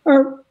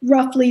are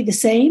roughly the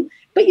same,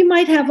 but you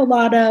might have a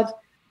lot of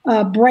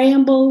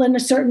bramble in a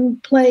certain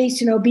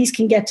place. Bees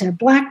can get to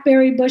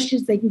blackberry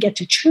bushes, they can get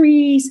to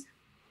trees.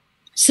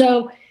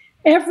 So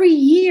every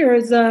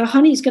year the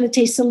honey is going to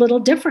taste a little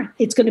different.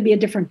 It's going to be a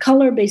different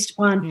color based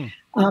upon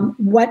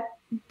what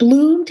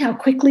bloomed, how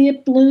quickly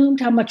it bloomed,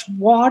 how much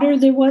water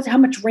there was, how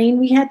much rain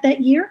we had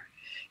that year.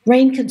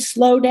 Rain could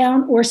slow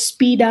down or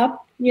speed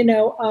up,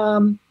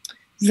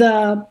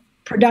 the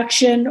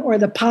production or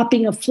the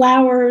popping of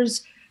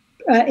flowers.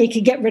 It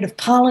could get rid of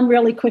pollen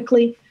really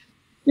quickly.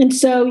 And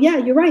so, yeah,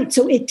 you're right.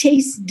 So it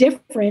tastes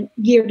different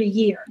year to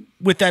year.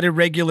 With that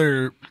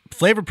irregular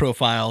flavor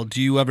profile,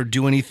 do you ever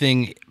do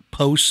anything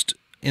post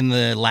in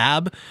the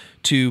lab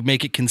to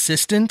make it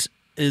consistent?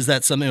 Is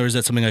that something, or is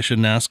that something I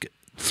shouldn't ask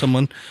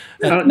someone?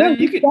 No,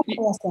 you can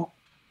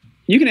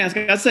ask.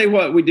 I'd say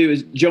what we do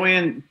is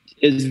Joanne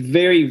is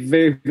very,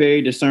 very,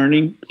 very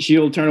discerning.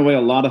 She'll turn away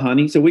a lot of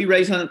honey. So we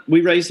raise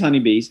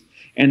honeybees,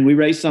 and we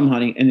raise some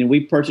honey, and then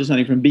we purchase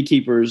honey from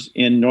beekeepers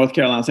in North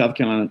Carolina, South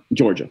Carolina,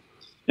 Georgia, and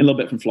a little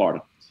bit from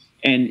Florida.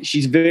 And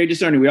she's very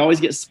discerning. We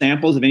always get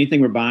samples of anything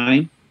we're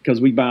buying,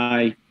 because we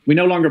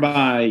no longer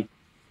buy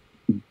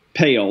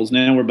pails.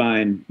 Now we're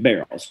buying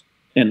barrels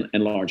and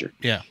larger.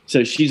 Yeah.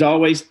 So she's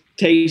always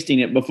tasting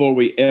it before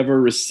we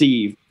ever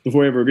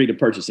agree to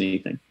purchase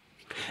anything.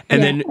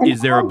 And then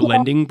is there a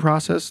blending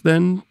process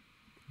then?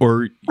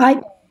 Or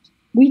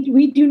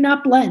we do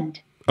not blend.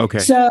 Okay.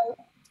 So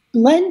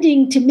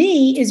blending to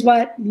me is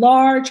what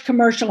large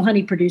commercial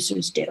honey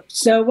producers do.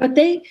 So what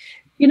they,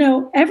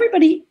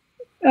 everybody,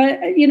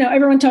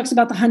 everyone talks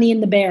about the honey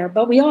and the bear,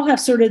 but we all have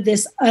sort of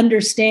this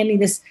understanding,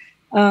 this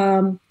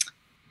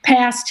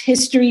past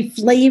history,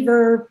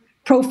 flavor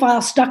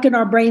profile stuck in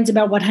our brains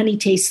about what honey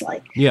tastes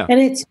like. Yeah. And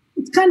it's,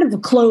 it's kind of a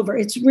clover.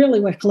 It's really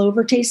what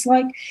clover tastes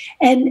like.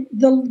 And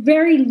the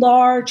very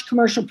large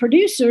commercial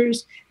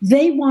producers,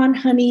 they want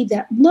honey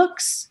that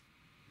looks,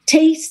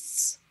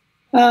 tastes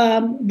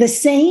the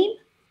same,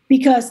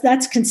 because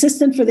that's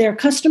consistent for their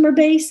customer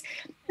base.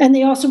 And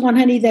they also want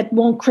honey that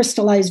won't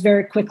crystallize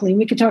very quickly.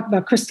 We could talk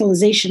about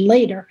crystallization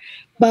later.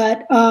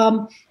 But,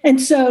 and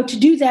so to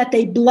do that,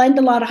 they blend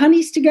a lot of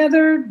honeys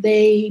together.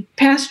 They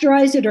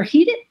pasteurize it or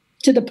heat it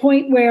to the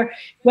point where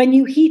when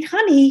you heat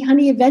honey,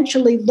 honey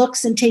eventually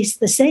looks and tastes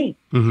the same.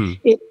 Mm-hmm.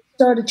 It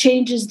sort of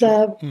changes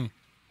the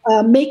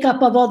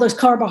makeup of all those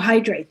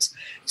carbohydrates.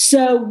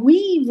 So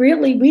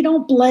we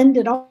don't blend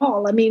at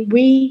all. I mean,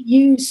 we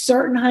use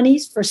certain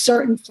honeys for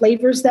certain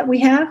flavors that we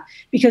have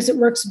because it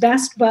works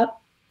best, but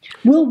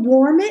we'll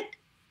warm it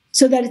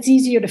so that it's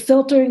easier to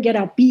filter and get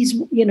out bees,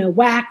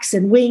 wax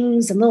and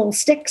wings and little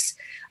sticks.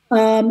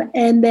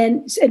 And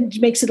then it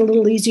makes it a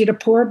little easier to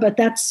pour, but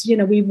that's,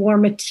 we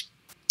warm it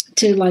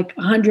to like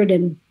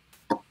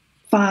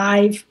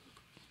 105.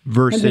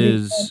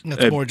 Versus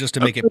that's more just to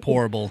make it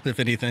pourable, if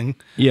anything.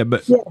 Yeah,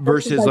 but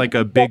versus like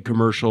a big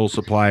commercial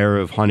supplier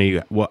of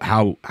honey,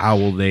 how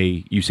will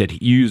they? You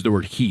said you used the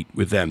word heat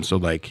with them, so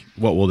like,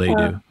 what will they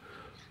do?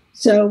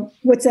 So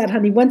what's that,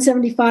 honey?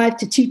 175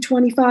 to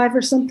 225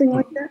 or something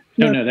like that?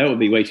 No, that would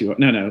be way too hard.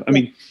 No. I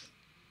mean,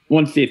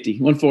 150,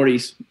 140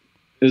 is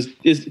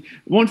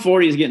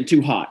 140 is getting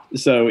too hot.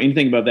 So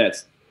anything above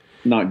that's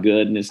not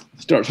good, and it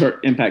starts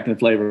impacting the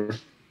flavor.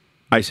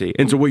 I see.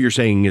 And so what you're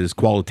saying is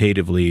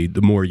qualitatively,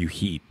 the more you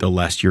heat, the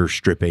less you're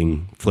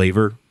stripping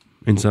flavor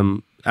in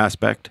some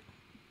aspect?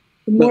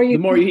 The more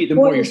you heat, the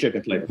more you're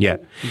stripping flavor. Yeah.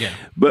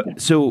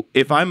 But so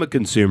if I'm a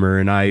consumer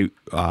and I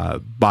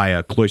buy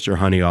a Cloister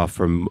honey off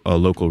from a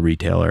local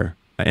retailer,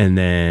 and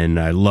then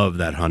I love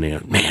that honey,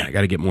 man, I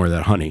got to get more of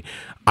that honey,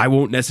 I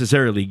won't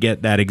necessarily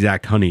get that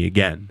exact honey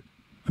again.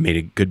 I mean,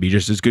 it could be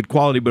just as good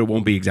quality, but it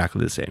won't be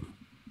exactly the same.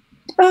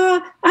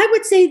 I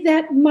would say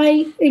that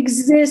might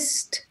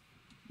exist.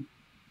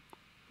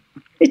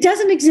 It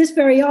doesn't exist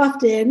very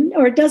often,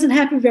 or it doesn't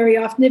happen very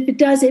often. If it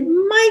does, it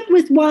might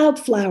with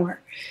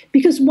wildflower,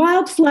 because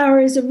wildflower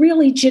is a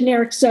really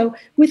generic. So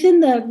within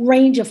the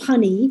range of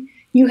honey,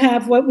 you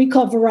have what we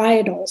call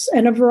varietals.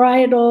 And a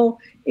varietal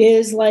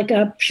is like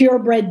a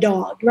purebred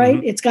dog, right?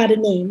 Mm-hmm. It's got a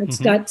name. It's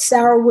got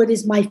sourwood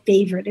is my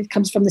favorite. It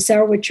comes from the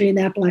sourwood tree in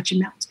the Appalachian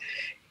Mountains.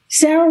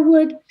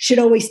 Sourwood should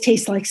always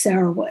taste like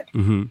sourwood.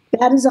 Mm-hmm.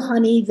 That is a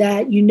honey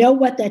that you know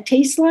what that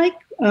tastes like,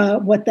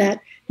 what that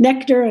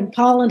nectar and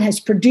pollen has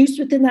produced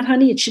within that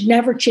honey. It should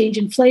never change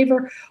in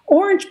flavor.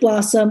 Orange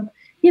blossom,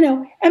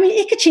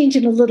 it could change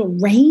in a little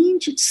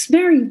range. It's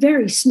very,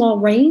 very small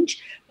range,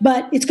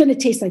 but it's going to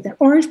taste like that.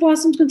 Orange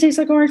blossom is going to taste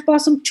like orange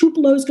blossom.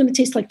 Tupelo is going to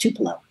taste like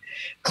Tupelo.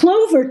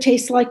 Clover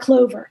tastes like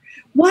clover.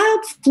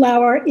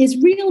 Wildflower is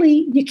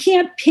really, you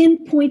can't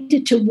pinpoint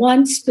it to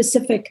one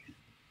specific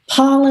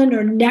pollen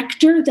or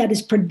nectar that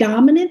is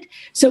predominant.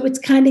 So it's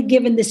kind of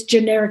given this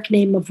generic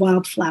name of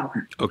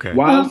wildflower. Okay.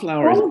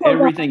 Wildflower is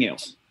everything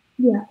else.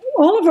 Yeah.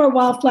 All of our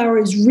wildflower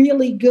is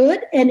really good.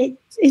 And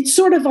it's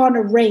sort of on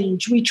a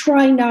range. We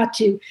try not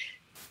to.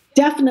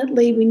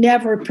 Definitely, we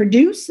never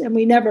produce and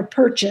we never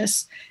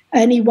purchase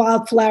any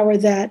wildflower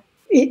that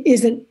it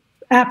isn't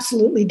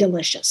absolutely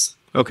delicious.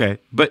 Okay.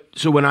 But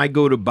so when I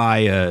go to buy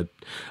a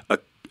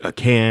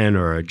can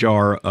or a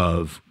jar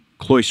of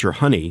Cloister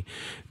honey,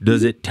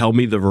 does it tell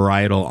me the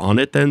varietal on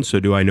it then? So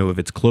do I know if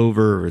it's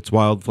clover or it's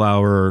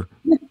wildflower?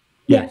 Yeah.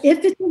 Yes.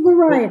 If it's a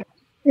varietal.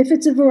 If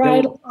it's a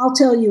varietal, I'll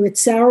tell you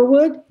it's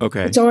sourwood.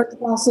 Okay. It's orange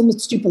blossom.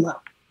 It's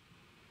Tupelo.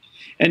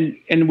 And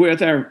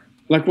with our,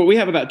 we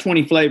have about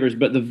 20 flavors,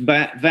 but the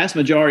vast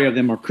majority of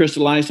them are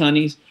crystallized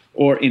honeys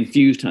or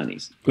infused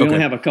honeys. We only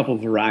have a couple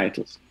of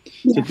varietals.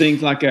 Yeah. So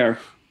things like our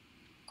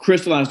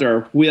crystallized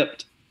or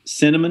whipped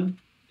cinnamon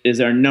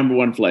is our number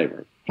one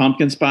flavor.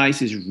 Pumpkin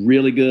spice is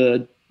really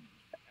good.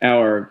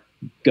 Our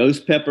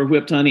ghost pepper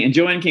whipped honey. And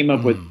Joanne came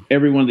up with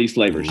every one of these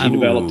flavors. She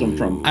developed them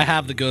from I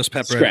have the ghost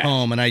pepper scratch at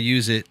home, and I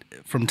use it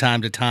from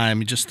time to time.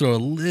 You just throw a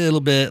little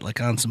bit, like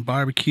on some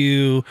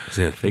barbecue.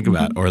 Think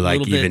about, or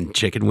like even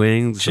chicken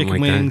wings. Chicken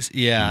wings, like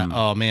yeah.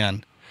 Oh,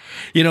 man.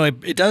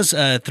 It does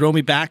throw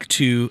me back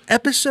to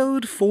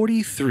episode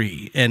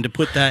 43. And to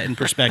put that in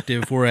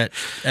perspective, we're at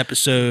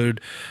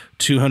episode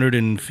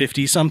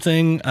 250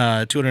 something,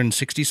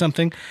 260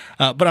 something.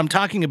 But I'm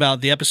talking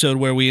about the episode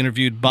where we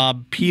interviewed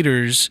Bob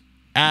Peters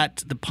at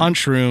the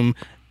Punch Room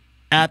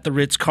at the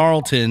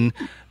Ritz-Carlton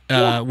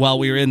while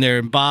we were in there.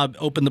 And Bob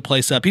opened the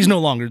place up. He's no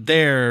longer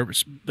there,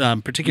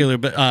 particularly,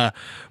 but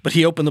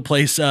he opened the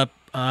place up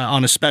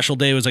on a special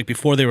day. It was like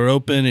before they were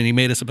open, and he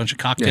made us a bunch of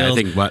cocktails.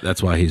 Yeah, I think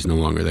that's why he's no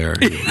longer there.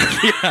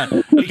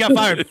 Yeah, he got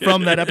fired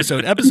from that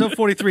episode. Episode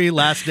 43,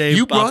 last day.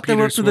 You Bob brought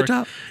them up to the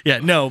top. Yeah,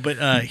 no,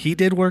 but he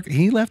did work.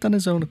 He left on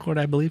his own accord,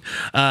 I believe.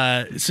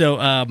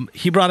 So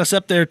he brought us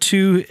up there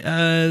to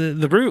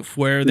the roof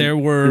where there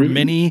were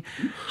many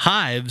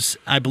hives.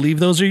 I believe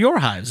those are your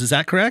hives. Is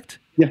that correct?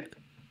 Yeah.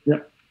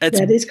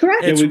 That is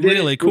correct. It's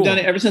really cool. We've done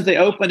it ever since they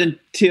opened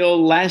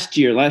until last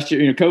year. Last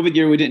year, COVID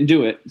year, we didn't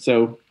do it.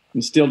 So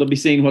it's still to be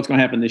seen what's going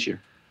to happen this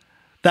year.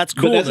 That's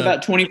cool. But that's though.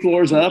 about 20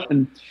 floors up,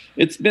 and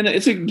it's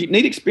a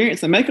neat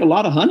experience. They make a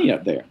lot of honey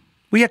up there.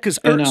 Well, yeah, because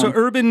so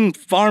urban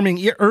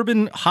farming,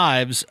 urban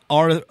hives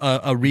are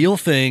a real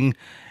thing,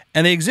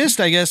 and they exist,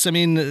 I guess. I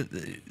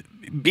mean,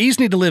 bees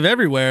need to live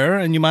everywhere,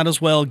 and you might as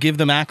well give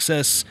them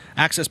access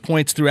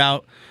points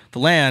throughout the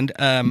land.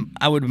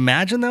 I would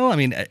imagine, though, I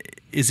mean,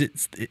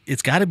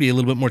 it's got to be a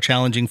little bit more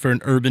challenging for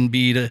an urban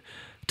bee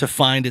to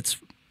find its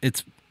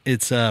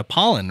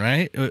pollen,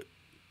 right?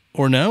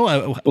 Or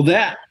no?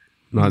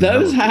 Well,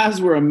 those hives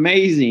were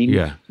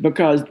amazing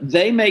because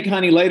they make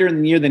honey later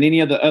in the year than any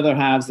of the other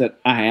hives that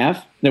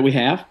we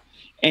have.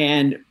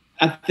 And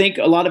I think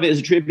a lot of it is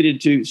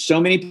attributed to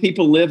so many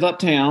people live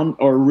uptown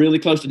or really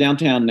close to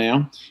downtown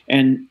now.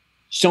 And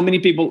so many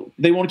people,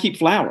 they want to keep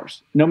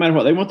flowers no matter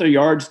what. They want their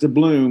yards to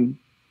bloom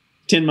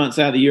 10 months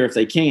out of the year if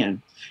they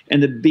can.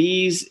 And the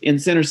bees in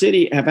Center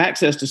City have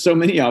access to so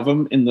many of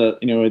them in the,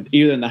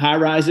 either in the high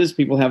rises,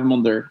 people have them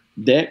on their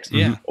decks,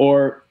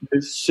 or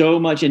there's so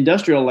much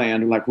industrial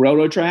land like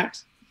railroad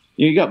tracks.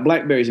 You got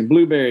blackberries and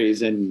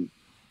blueberries and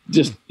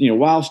just,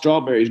 wild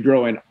strawberries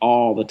growing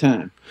all the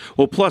time.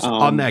 Well, plus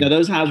on that, now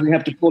those hives we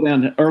have to pull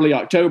down early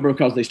October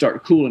because they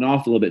start cooling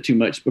off a little bit too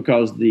much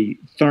because the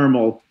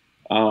thermal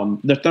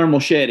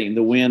shedding,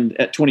 the wind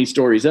at 20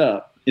 stories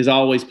up is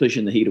always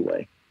pushing the heat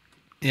away.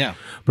 Yeah.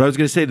 But I was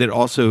going to say that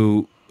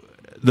also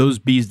those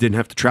bees didn't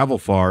have to travel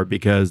far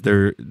because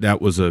that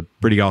was a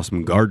pretty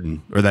awesome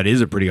garden, or that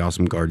is a pretty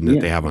awesome garden that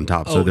they have on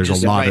top. So there's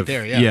a lot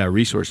of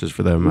resources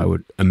for them, I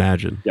would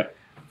imagine. Yeah.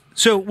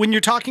 So when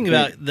you're talking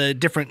about the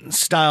different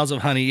styles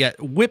of honey,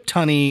 whipped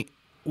honey,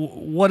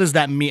 what does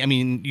that mean? I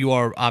mean, you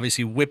are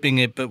obviously whipping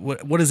it, but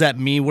what does that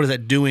mean? What is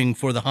that doing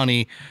for the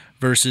honey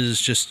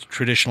versus just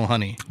traditional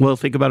honey? Well,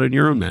 think about it in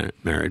your own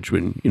marriage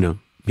when,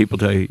 people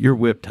tell you, you're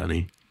whipped,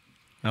 honey.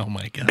 Oh,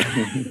 my God.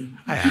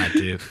 I had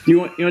to. You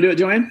want to do it,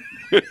 Joanne?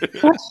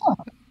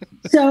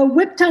 So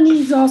whipped honey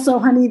is also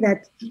honey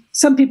that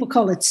some people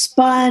call it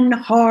spun,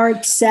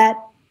 hard, set,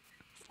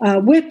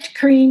 whipped,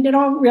 creamed. It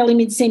all really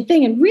means the same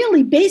thing. And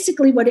really,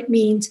 basically what it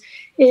means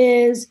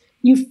is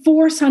you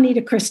force honey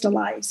to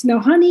crystallize. Now,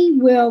 honey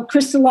will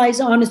crystallize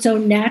on its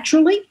own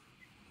naturally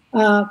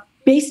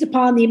based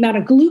upon the amount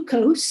of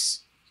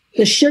glucose,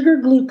 the sugar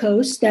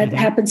glucose that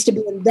happens to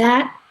be in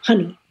that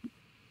honey.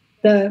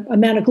 The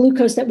amount of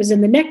glucose that was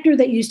in the nectar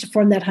that used to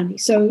form that honey.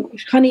 So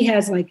honey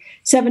has like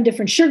 7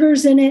 different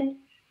sugars in it,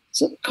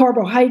 so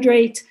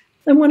carbohydrates,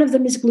 and one of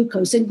them is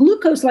glucose. And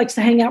glucose likes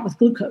to hang out with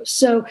glucose.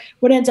 So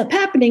what ends up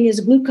happening is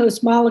a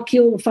glucose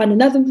molecule will find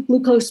another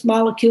glucose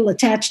molecule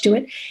attached to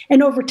it.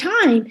 And over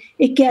time,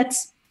 it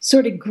gets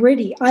sort of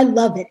gritty. I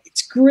love it.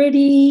 It's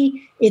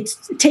gritty. It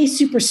tastes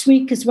super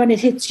sweet because when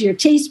it hits your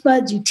taste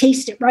buds, you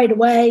taste it right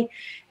away.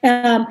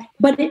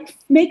 But it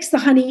makes the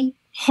honey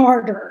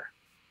harder.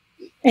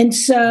 And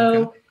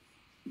so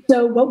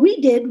what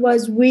we did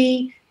was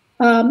we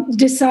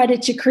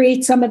decided to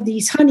create some of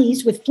these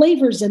honeys with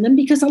flavors in them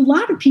because a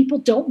lot of people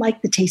don't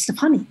like the taste of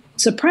honey,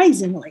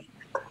 surprisingly.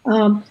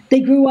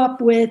 They grew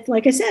up with,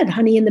 like I said,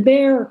 Honey and the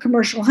Bear or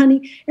commercial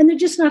honey, and they're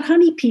just not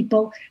honey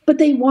people, but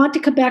they want to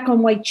cut back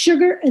on white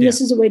sugar, and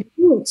this is a way to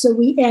do it. So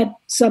we add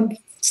some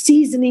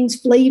seasonings,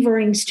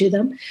 flavorings to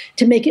them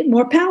to make it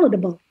more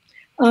palatable.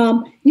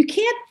 You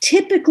can't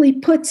typically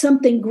put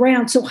something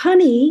ground. So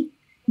honey,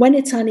 when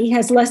it's honey,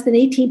 has less than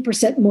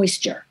 18%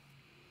 moisture.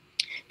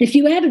 If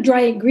you add a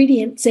dry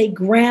ingredient, say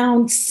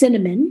ground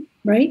cinnamon,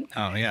 right?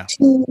 Oh, yeah.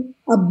 To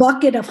a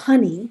bucket of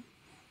honey,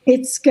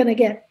 it's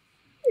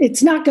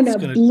not going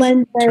to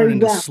blend very turn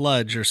into well.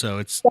 Sludge or so.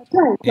 That's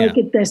right.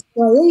 Like the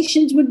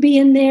striations would be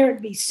in there.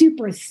 It'd be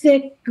super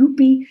thick,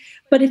 goopy.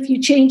 But if you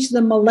change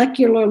the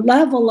molecular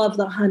level of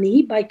the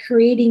honey by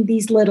creating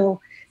these little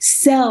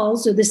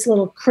cells or this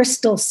little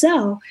crystal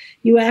cell,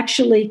 you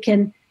actually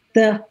can,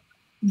 the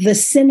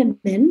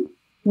cinnamon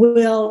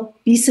will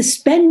be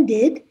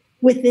suspended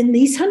within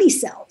these honey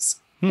cells.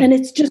 And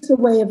it's just a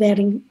way of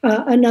adding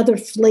another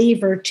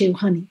flavor to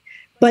honey.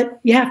 But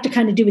you have to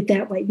kind of do it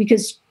that way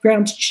because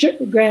ground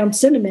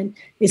cinnamon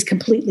is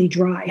completely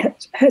dry,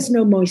 has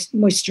no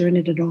moisture in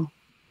it at all.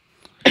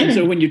 And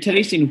so when you're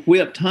tasting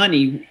whipped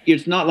honey,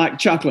 it's not like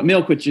chocolate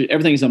milk, which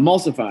everything is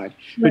emulsified.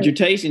 What you're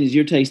tasting is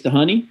you taste the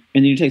honey,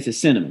 and then you taste the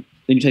cinnamon.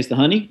 Then you taste the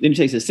honey, then you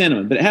taste the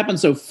cinnamon. But it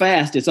happens so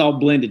fast, it's all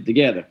blended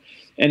together.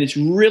 And it's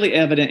really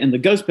evident in the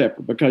ghost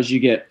pepper because you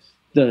get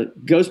the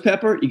ghost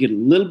pepper, you get a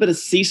little bit of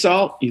sea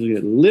salt, you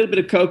get a little bit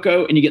of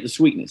cocoa, and you get the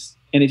sweetness.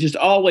 And it's just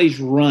always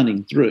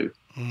running through.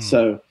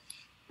 So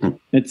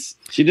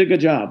she did a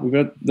good job. We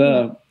got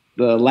the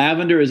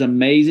lavender is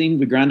amazing.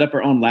 We ground up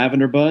our own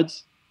lavender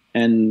buds,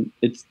 and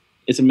it's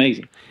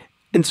amazing.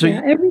 And so,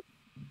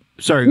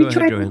 sorry, go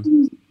ahead,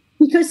 Joanne.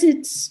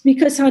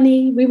 Because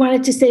honey, we want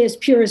it to stay as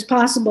pure as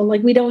possible.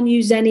 Like we don't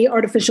use any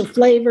artificial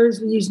flavors.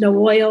 We use no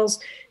oils.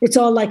 It's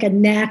all like a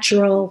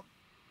natural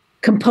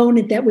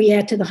component that we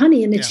add to the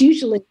honey. And it's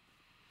usually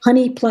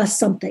honey plus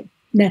something.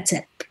 And that's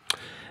it.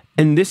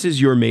 And this is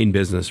your main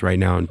business right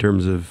now in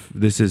terms of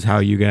this is how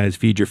you guys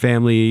feed your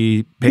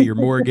family, pay your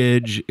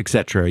mortgage,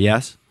 etc.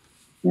 Yes?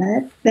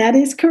 That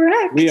is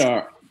correct. We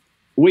are.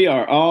 We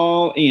are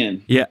all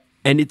in. Yeah.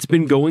 And it's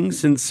been going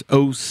since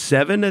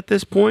 2007 at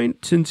this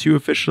point, since you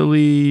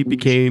officially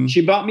became...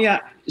 She bought me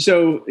out.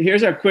 So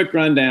here's our quick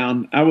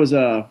rundown. I was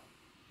a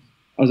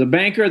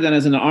banker, then I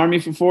was in the Army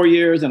for 4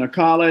 years, then a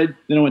college,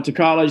 then I went to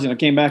college, and I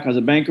came back. I was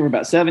a banker for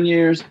about 7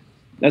 years.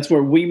 That's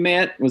where we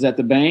met, was at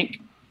the bank.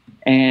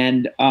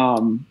 And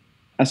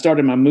I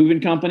started my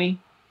moving company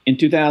in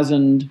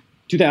 2000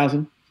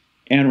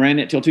 and ran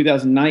it till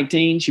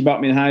 2019. She bought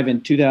me the Hive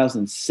in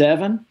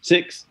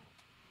 2006.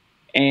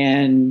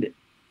 And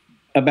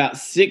about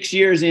 6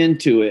 years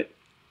into it,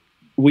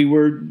 we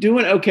were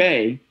doing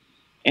okay.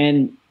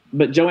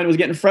 But Joanne was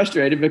getting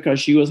frustrated because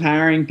she was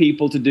hiring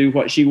people to do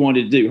what she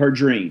wanted to do, her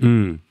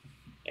dream.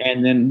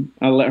 And then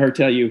I'll let her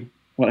tell you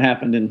what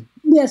happened.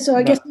 Yeah, so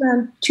I guess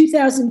around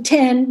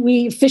 2010,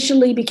 we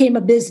officially became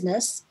a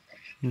business.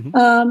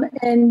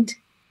 And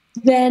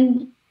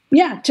then,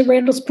 to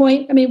Randall's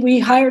point, I mean, we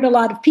hired a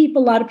lot of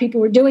people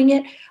were doing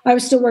it. I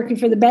was still working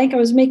for the bank. I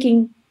was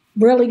making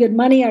really good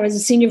money. I was a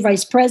senior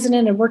vice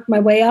president and worked my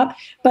way up,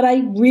 but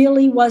I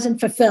really wasn't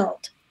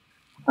fulfilled.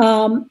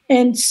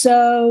 And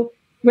so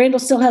Randall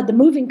still had the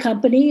moving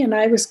company, and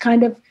I was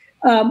kind of,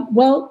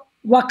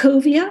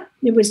 Wachovia,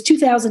 it was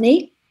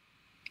 2008.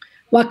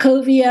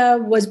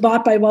 Wachovia was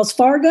bought by Wells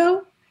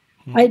Fargo.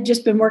 I had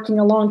just been working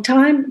a long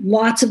time,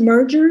 lots of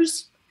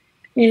mergers.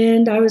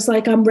 And I was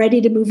like, I'm ready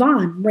to move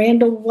on.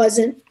 Randall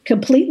wasn't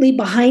completely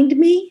behind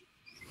me.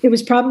 It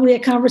was probably a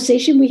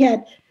conversation we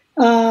had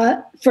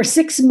for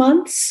 6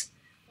 months,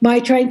 by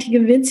trying to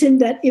convince him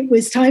that it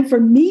was time for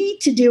me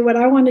to do what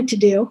I wanted to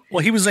do.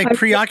 Well, he was like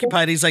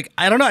preoccupied. He's like,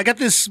 I don't know. I got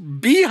this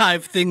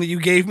beehive thing that you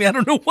gave me. I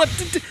don't know what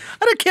to do.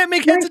 I can't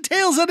make heads or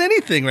tails on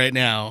anything right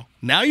now.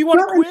 Now you want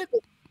to quit?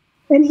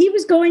 And he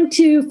was going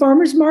to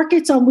farmers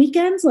markets on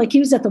weekends. Like he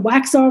was at the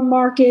Waxhaw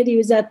market. He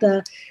was at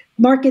the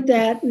market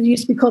that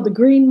used to be called the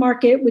Green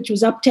Market, which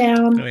was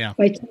uptown. Oh, yeah.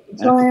 By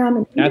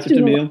Zion. That's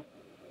the meal.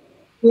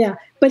 Yeah.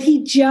 But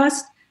he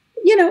just,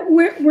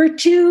 we're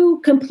two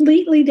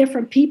completely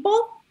different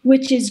people,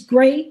 which is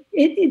great.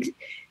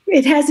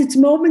 It has its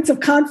moments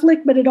of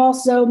conflict, but it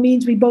also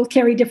means we both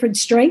carry different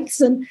strengths.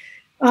 And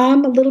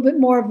I'm a little bit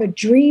more of a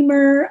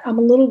dreamer. I'm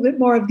a little bit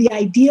more of the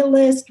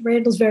idealist.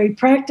 Randall's very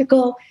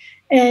practical.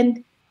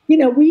 And,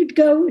 he'd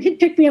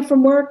pick me up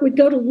from work. We'd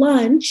go to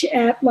lunch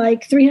at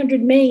like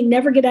 300 Main,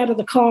 never get out of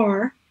the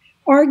car,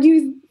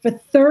 argue for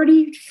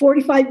 30,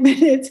 45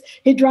 minutes.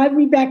 He'd drive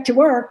me back to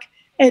work,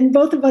 and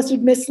both of us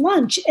would miss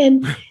lunch.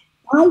 And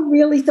I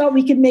really thought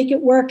we could make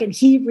it work, and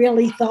he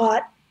really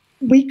thought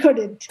we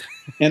couldn't.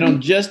 And on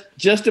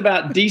just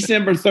about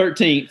December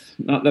 13th,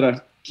 not that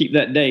I keep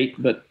that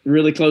date, but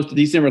really close to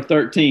December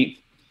 13th,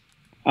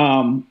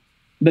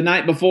 the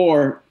night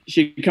before,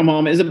 she'd come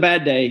home. It was a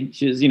bad day.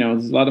 She was,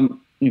 there's a lot of,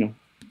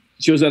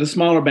 she was at a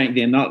smaller bank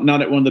then,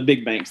 not at one of the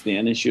big banks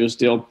then. And she was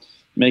still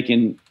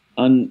making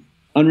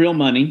unreal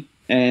money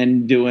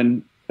and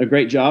doing a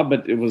great job,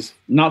 but it was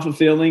not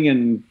fulfilling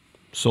and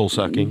soul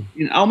sucking,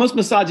 almost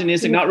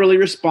misogynistic, not really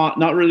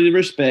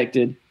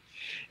respected.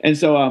 And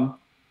so,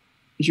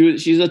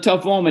 she's a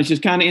tough woman.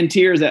 She's kind of in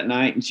tears that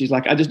night. And she's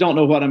like, I just don't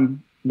know what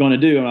I'm going to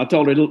do. And I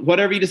told her,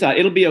 whatever you decide,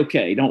 it'll be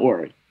okay. Don't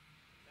worry.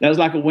 That was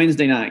like a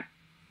Wednesday night.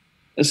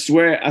 I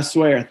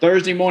swear,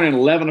 Thursday morning at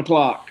 11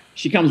 o'clock,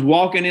 she comes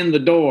walking in the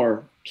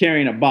door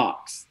carrying a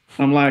box.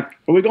 I'm like,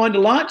 are we going to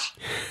lunch?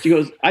 She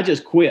goes, I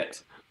just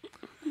quit.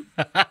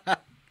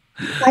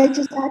 I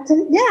just had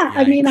to,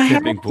 I mean, I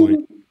had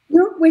to.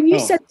 When you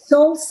said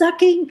soul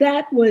sucking,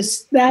 that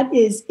is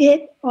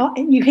it.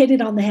 You hit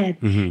it on the head.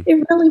 Mm-hmm.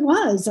 It really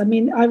was. I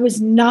mean, I was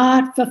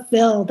not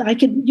fulfilled.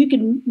 You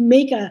can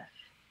make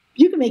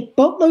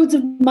boatloads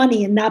of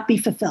money and not be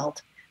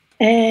fulfilled.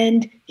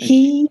 And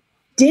he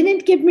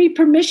didn't give me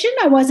permission.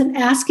 I wasn't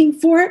asking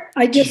for it.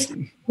 I just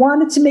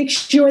wanted to make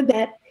sure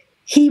that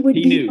he would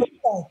be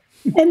okay.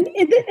 And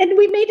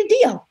we made a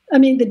deal. I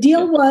mean, the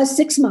deal was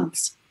 6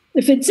 months.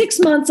 If in 6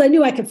 months, I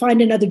knew I could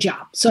find another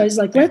job. So I was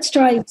like, let's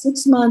try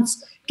 6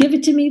 months. Give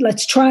it to me.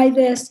 Let's try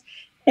this.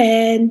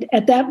 And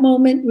at that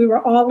moment, we were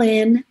all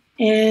in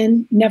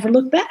and never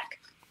looked back.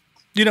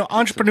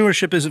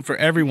 Entrepreneurship isn't for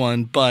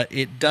everyone, but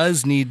it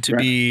does need to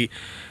be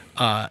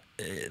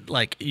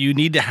you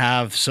need to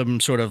have some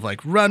sort of like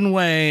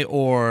runway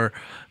or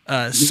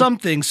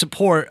something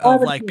support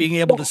of like being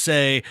able to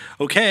say,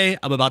 okay,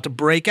 I'm about to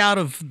break out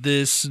of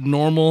this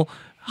normal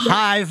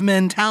hive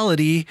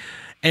mentality.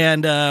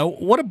 And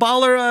what a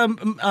baller,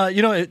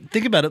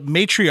 think about it,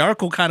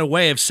 matriarchal kind of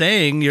way of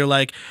saying you're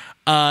like,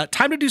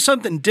 time to do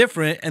something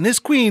different. And this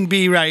queen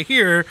bee right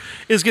here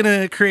is going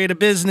to create a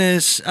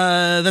business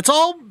that's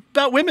all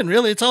about women,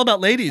 really. It's all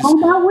about ladies. All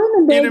about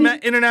women, baby.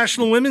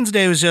 International Women's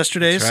Day was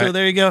yesterday. That's right. So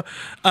there you go.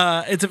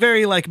 It's a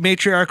very like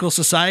matriarchal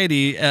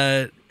society.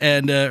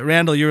 And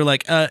Randall, you were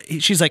like,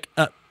 she's like,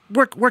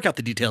 work out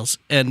the details.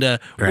 And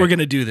we're going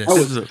to do this. I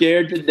was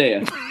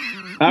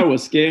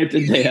scared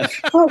to death.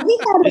 Oh, we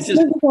had us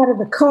living out of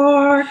the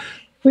car.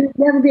 We would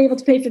never be able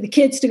to pay for the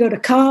kids to go to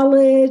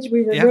college.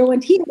 We were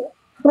ruined here.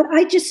 But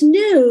I just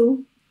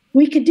knew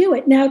we could do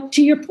it. Now,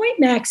 to your point,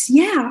 Max,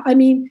 I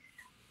mean,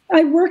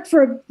 I worked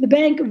for the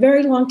bank a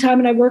very long time,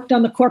 and I worked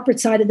on the corporate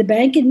side of the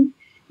bank. And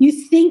you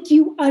think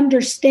you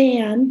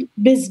understand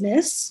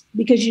business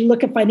because you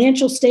look at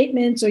financial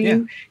statements or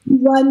you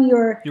run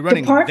your You're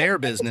running department. their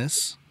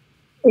business.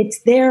 It's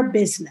their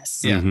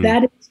business. Yeah.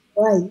 That is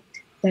right.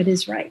 That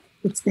is right.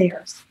 It's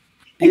theirs.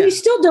 And Yeah. you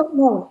still don't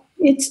know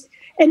it.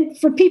 And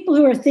for people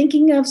who are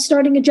thinking of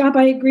starting a job,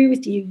 I agree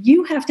with you.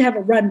 You have to have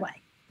a runway.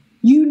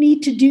 You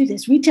need to do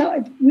this. We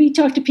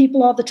talk to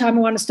people all the time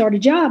who want to start a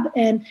job,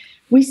 and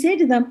we say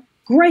to them,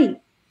 great,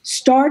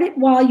 start it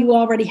while you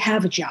already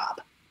have a job.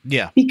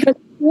 Yeah. Because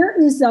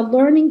there is a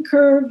learning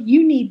curve.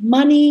 You need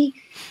money.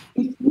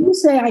 If you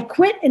say, I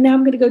quit and now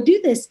I'm going to go do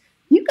this,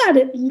 you got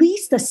at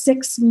least a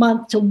 6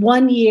 month to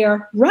 1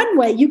 year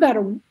runway. You got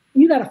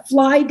to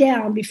fly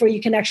down before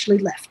you can actually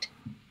lift.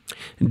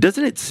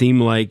 Doesn't it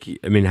seem like,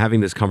 I mean,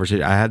 having this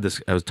conversation, I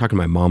was talking to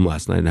my mom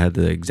last night and I had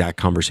the exact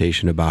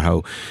conversation about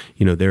how,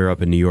 they're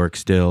up in New York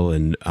still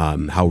and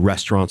how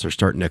restaurants are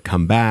starting to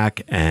come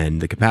back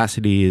and the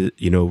capacity,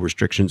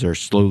 restrictions are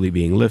slowly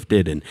being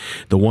lifted and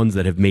the ones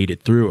that have made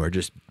it through are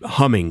just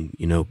humming,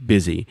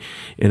 busy.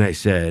 And I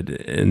said,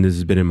 and this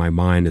has been in my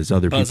mind as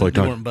other people are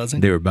talking. They weren't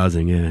buzzing? They were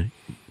buzzing,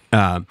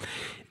 yeah.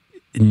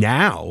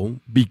 Now,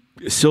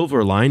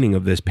 silver lining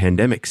of this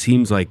pandemic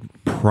seems like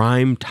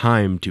prime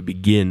time to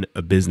begin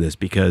a business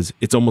because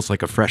it's almost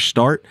like a fresh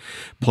start.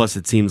 Plus,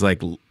 it seems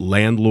like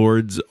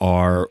landlords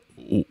are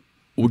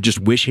just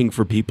wishing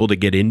for people to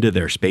get into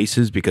their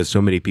spaces because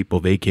so many people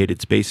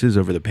vacated spaces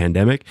over the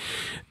pandemic.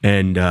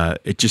 And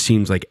it just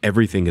seems like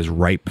everything is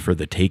ripe for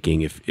the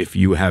taking if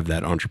you have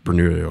that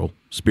entrepreneurial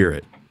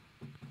spirit.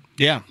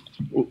 Yeah.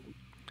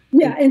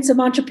 Yeah, and some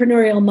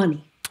entrepreneurial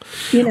money.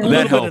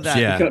 That helps,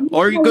 yeah.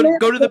 Or you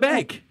go to the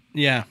bank.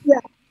 Yeah. Yeah.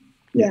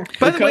 Yeah.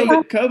 But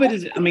COVID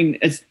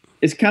is,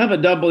 it's kind of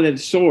a double-edged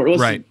sword.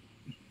 Listen, right.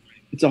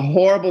 It's a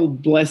horrible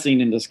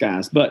blessing in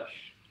disguise. But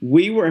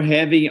we were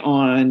heavy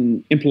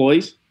on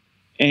employees,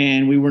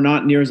 and we were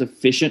not near as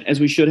efficient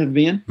as we should have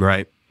been.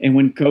 Right. And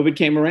when COVID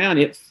came around,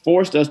 it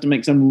forced us to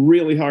make some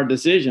really hard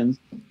decisions.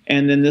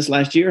 And then this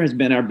last year has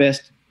been our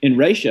best in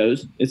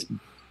ratios. It's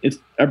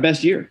our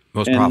best year.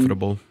 Most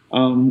profitable.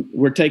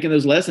 We're taking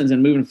those lessons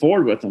and moving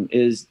forward with them.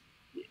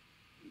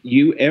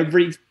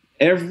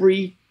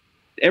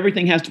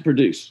 Everything has to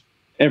produce.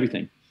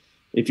 Everything.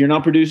 If you're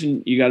not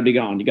producing, you got to be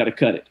gone. You got to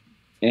cut it.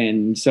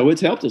 And so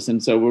it's helped us.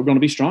 And so we're going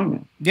to be strong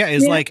now. Yeah,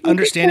 it's like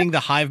understanding the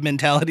hive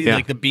mentality,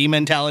 like the bee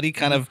mentality,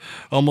 kind of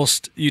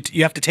almost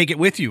you have to take it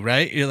with you,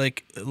 right? You're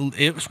like,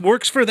 it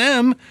works for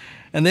them,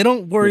 and they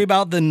don't worry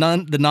about the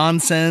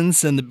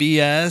nonsense and the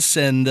BS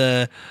and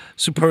the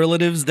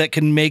superlatives that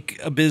can make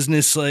a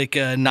business like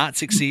not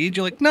succeed.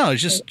 You're like, no,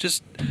 it's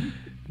just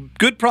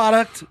good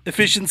product,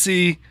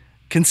 efficiency,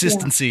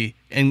 consistency,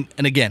 and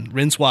again,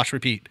 rinse, wash,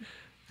 repeat.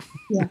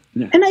 Yeah.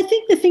 And I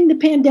think the thing the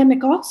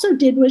pandemic also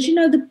did was,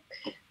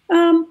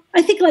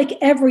 I think like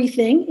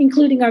everything,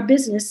 including our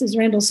business, as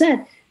Randall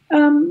said,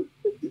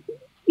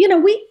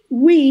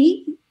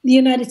 we, the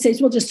United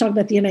States, we'll just talk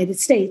about the United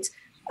States,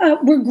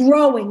 we're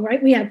growing,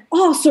 right? We have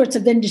all sorts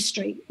of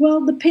industry.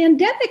 Well, the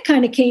pandemic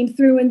kind of came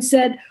through and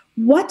said,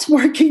 what's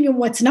working and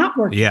what's not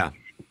working. Yeah.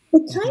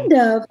 It kind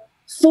of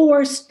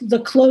forced the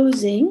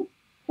closing.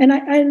 And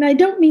I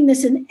don't mean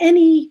this in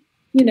any,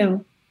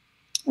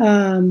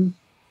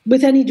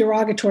 with any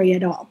derogatory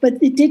at all, but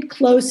it did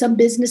close some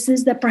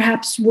businesses that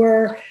perhaps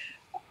were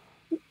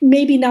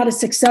maybe not as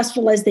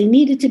successful as they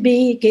needed to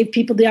be. It gave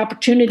people the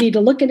opportunity to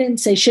look at it and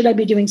say, should I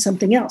be doing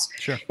something else?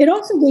 Sure. It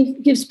also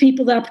gives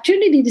people the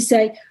opportunity to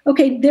say,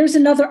 okay, there's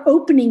another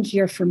opening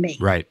here for me.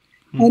 Right.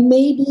 And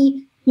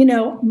maybe,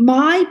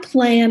 my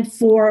plan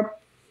for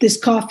this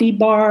coffee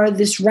bar,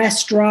 this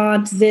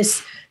restaurant,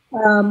 this,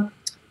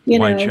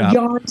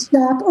 yarn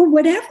shop or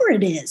whatever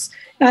it is.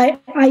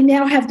 I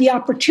now have the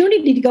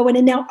opportunity to go in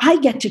and now I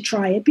get to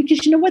try it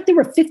because you know what? There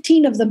were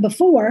 15 of them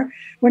before.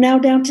 We're now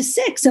down to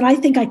 6 and I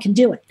think I can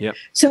do it. Yep.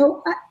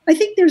 So I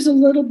think there's a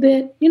little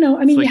bit, you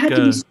had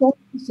to be strong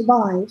to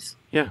survive.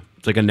 Yeah.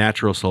 It's like a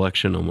natural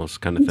selection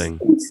almost kind of thing.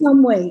 In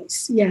some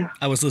ways, yeah.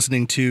 I was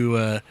listening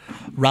to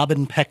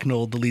Robin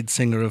Pecknold, the lead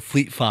singer of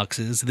Fleet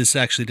Foxes. This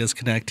actually does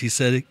connect. He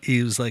said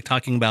he was like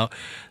talking about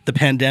the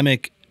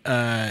pandemic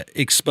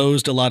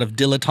exposed a lot of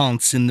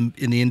dilettantes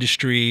in the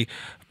industry,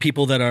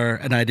 people that are,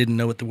 and I didn't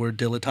know what the word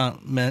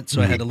dilettante meant,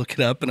 so I had to look it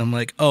up, and I'm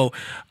like, a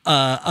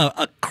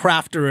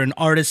crafter, an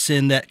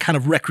artisan that kind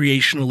of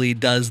recreationally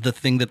does the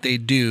thing that they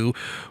do,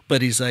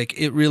 but he's like,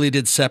 it really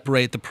did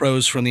separate the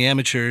pros from the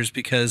amateurs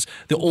because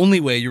the only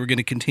way you were going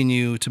to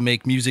continue to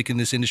make music in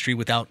this industry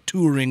without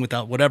touring,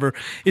 without whatever,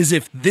 is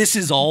if this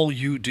is all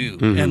you do,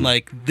 and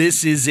like,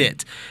 this is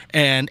it.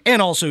 And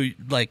also,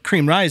 like,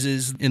 Cream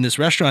Rises in this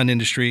restaurant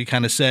industry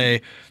kind of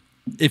say,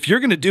 if you're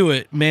going to do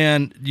it,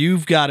 man,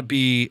 you've got to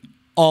be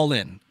all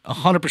in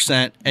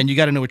 100%, and you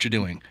got to know what you're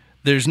doing.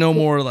 There's no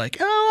more like,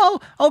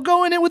 I'll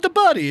go in it with a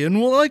buddy, and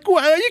we'll like,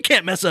 well, you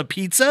can't mess up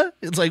pizza.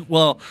 It's like,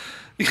 well,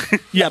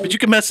 yeah, but you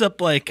can mess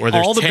up like or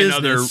there's all the 10 business.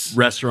 other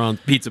restaurant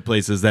pizza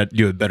places that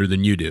do it better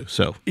than you do.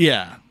 So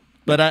yeah,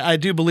 But I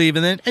do believe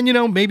in it. And,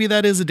 maybe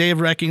that is a day of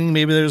reckoning.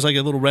 Maybe there's like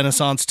a little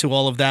renaissance to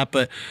all of that.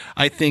 But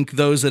I think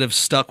those that have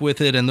stuck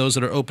with it and those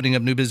that are opening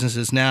up new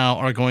businesses now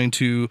are going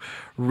to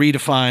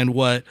redefine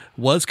what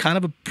was kind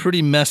of a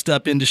pretty messed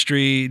up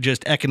industry,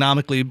 just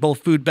economically, both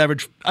food,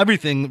 beverage,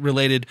 everything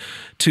related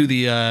to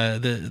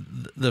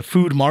the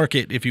food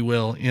market, if you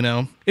will.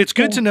 It's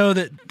good to know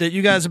that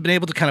you guys have been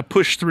able to kind of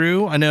push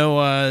through. I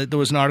know there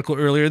was an article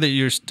earlier that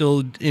you're still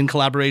in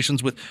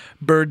collaborations with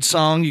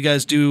Birdsong. You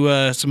guys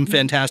do some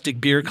fantastic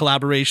beer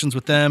collaborations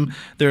with them.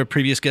 They're a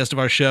previous guest of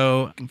our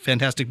show.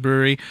 Fantastic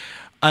brewery.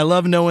 I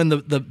love knowing the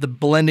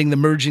blending, the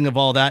merging of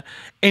all that.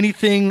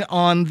 Anything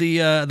on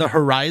the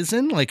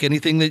horizon, like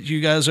anything that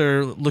you guys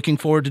are looking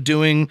forward to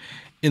doing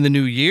in the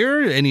new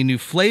year? Any new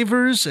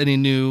flavors? Any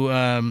new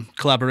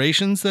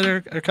collaborations that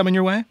are coming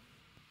your way?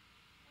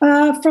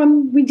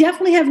 We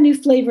definitely have new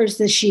flavors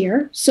this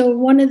year. So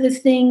one of the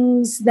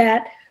things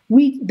that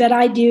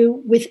I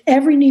do with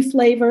every new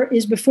flavor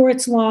is before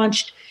it's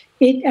launched,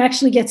 it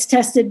actually gets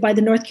tested by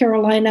the North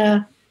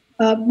Carolina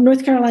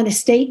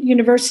State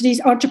University's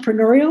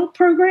entrepreneurial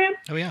program.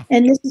 Oh, yeah.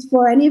 And this is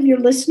for any of your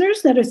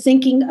listeners that are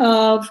thinking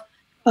of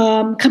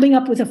coming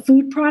up with a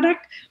food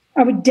product.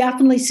 I would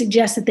definitely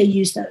suggest that they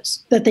use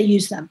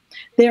them.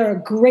 They're a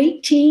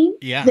great team.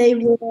 Yeah. They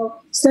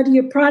will study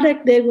your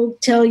product. They will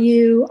tell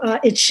you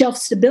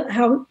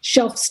how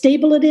shelf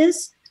stable it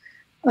is,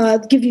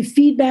 give you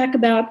feedback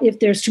about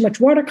if there's too much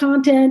water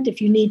content, if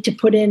you need to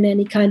put in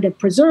any kind of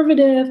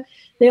preservative.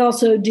 They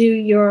also do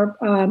your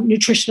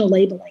nutritional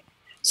labeling.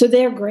 So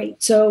they're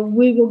great. So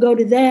we will go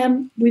to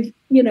them. We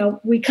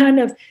kind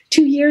of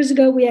 2 years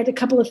ago, we had a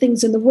couple of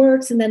things in the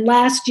works. And then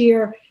last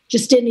year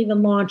just didn't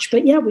even launch.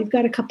 But yeah, we've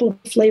got a couple of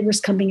flavors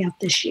coming out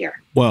this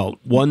year. Well,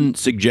 one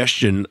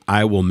suggestion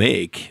I will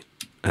make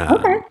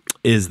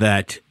is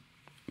that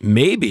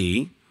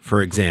maybe,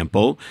 for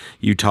example,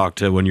 you talk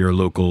to one of your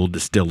local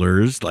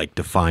distillers like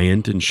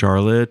Defiant in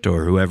Charlotte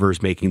or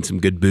whoever's making some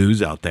good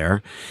booze out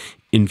there,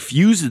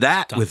 infuse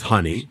that with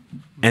honey,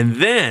 and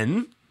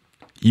then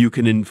you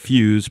can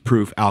infuse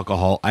Proof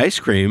Alcohol ice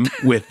cream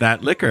with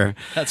that liquor.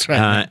 That's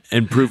right.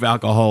 And Proof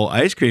Alcohol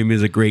ice cream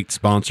is a great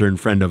sponsor and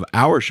friend of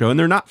our show, and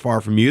they're not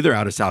far from you. They're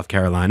out of South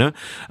Carolina.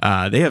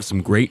 They have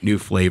some great new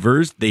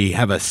flavors. They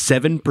have a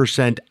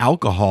 7%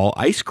 alcohol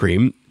ice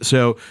cream.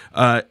 So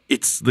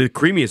it's the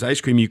creamiest ice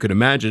cream you could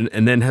imagine,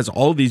 and then has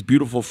all these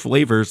beautiful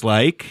flavors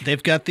like...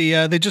 They've got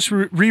they just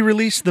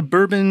re-released the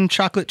bourbon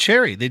chocolate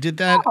cherry. They did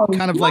that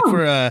like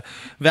for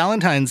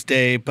Valentine's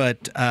Day,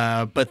 but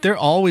they're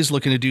always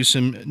looking to do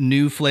some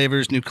new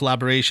flavors, new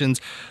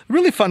collaborations.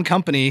 Really fun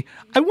company.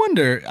 I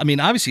wonder,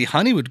 obviously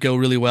honey would go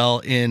really well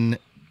in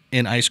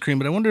ice cream,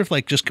 but I wonder if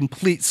just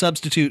complete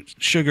substitute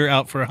sugar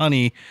out for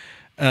honey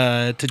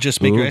to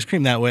just make your ice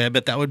cream that way. I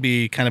bet that would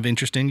be kind of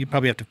interesting. You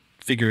probably have to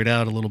figure it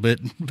out a little bit,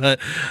 but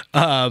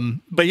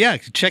yeah,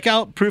 check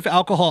out Proof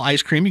Alcohol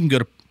Ice Cream. You can go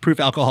to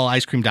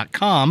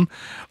proofalcoholicecream.com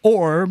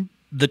or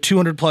the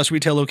 200 plus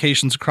retail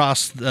locations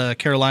across the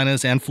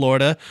Carolinas and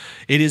Florida.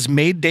 It is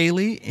made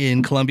daily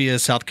in Columbia,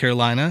 South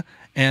Carolina,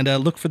 and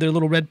look for their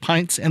little red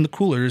pints and the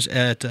coolers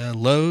at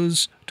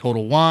Lowe's,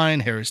 Total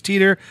Wine, Harris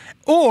Teeter,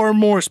 or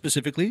more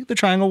specifically, the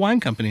Triangle Wine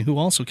Company, who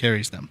also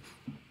carries them.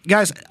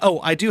 Guys,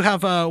 I do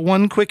have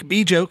one quick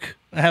bee joke.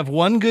 I have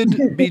one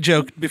good bee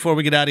joke before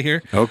we get out of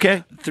here.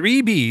 Okay.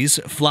 3 bees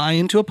fly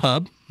into a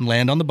pub,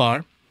 land on the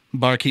bar.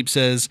 Barkeep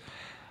says,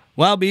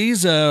 "Well,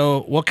 bees,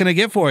 what can I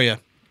get for you?"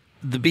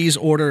 The bees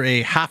order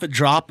a half a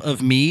drop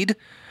of mead,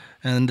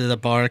 and the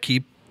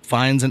barkeep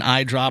finds an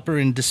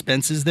eyedropper and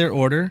dispenses their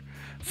order.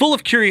 Full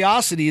of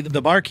curiosity,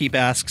 the barkeep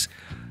asks,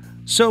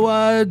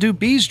 "So, do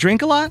bees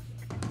drink a lot?"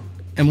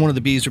 And one of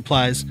the bees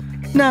replies,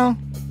 "No,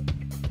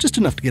 just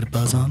enough to get a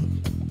buzz on."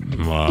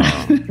 Wow.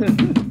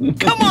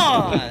 Come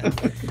on!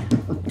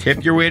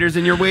 Tip your waiters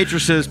and your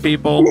waitresses,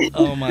 people.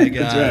 Oh, my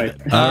God. That's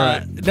right. All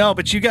right. No,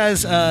 but you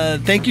guys,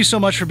 thank you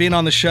so much for being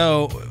on the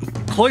show.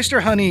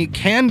 Cloister honey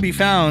can be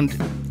found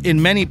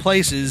in many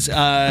places.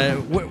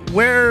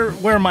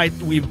 Where might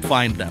we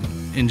find them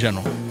in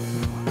general?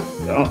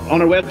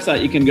 On our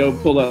website, you can go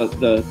pull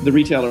the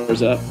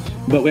retailers up,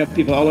 but we have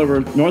people all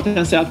over North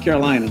and South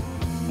Carolina.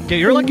 Yeah,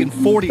 you're like in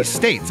 40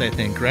 states, I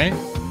think, right?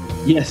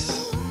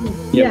 Yes.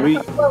 Yeah.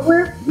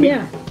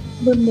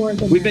 We're more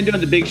than We've been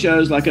doing the big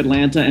shows like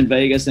Atlanta and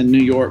Vegas and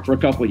New York for a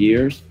couple of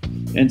years.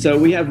 And so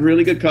we have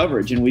really good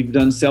coverage, and we've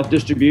done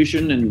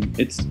self-distribution, and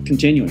it's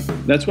continuing.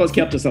 That's what's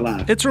kept us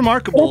alive. It's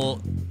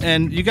remarkable,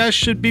 and you guys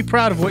should be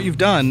proud of what you've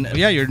done.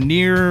 Yeah, you're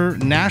near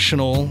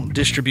national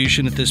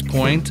distribution at this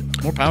point.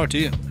 More power to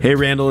you. Hey,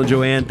 Randall and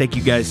Joanne, thank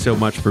you guys so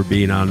much for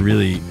being on.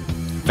 Really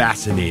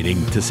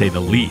fascinating, to say the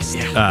least,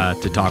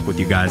 to talk with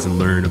you guys and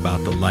learn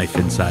about the life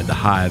inside the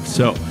Hive.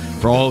 So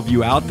for all of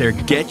you out there,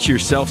 get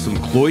yourself some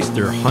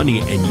Cloister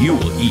honey, and you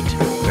will eat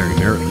very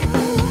merrily.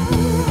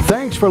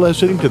 Thanks for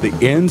listening to the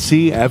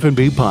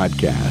NCF&B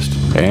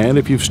podcast. And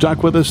if you've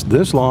stuck with us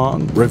this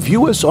long,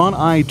 review us on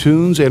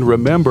iTunes, and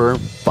remember,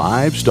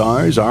 5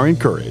 stars are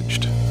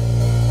encouraged.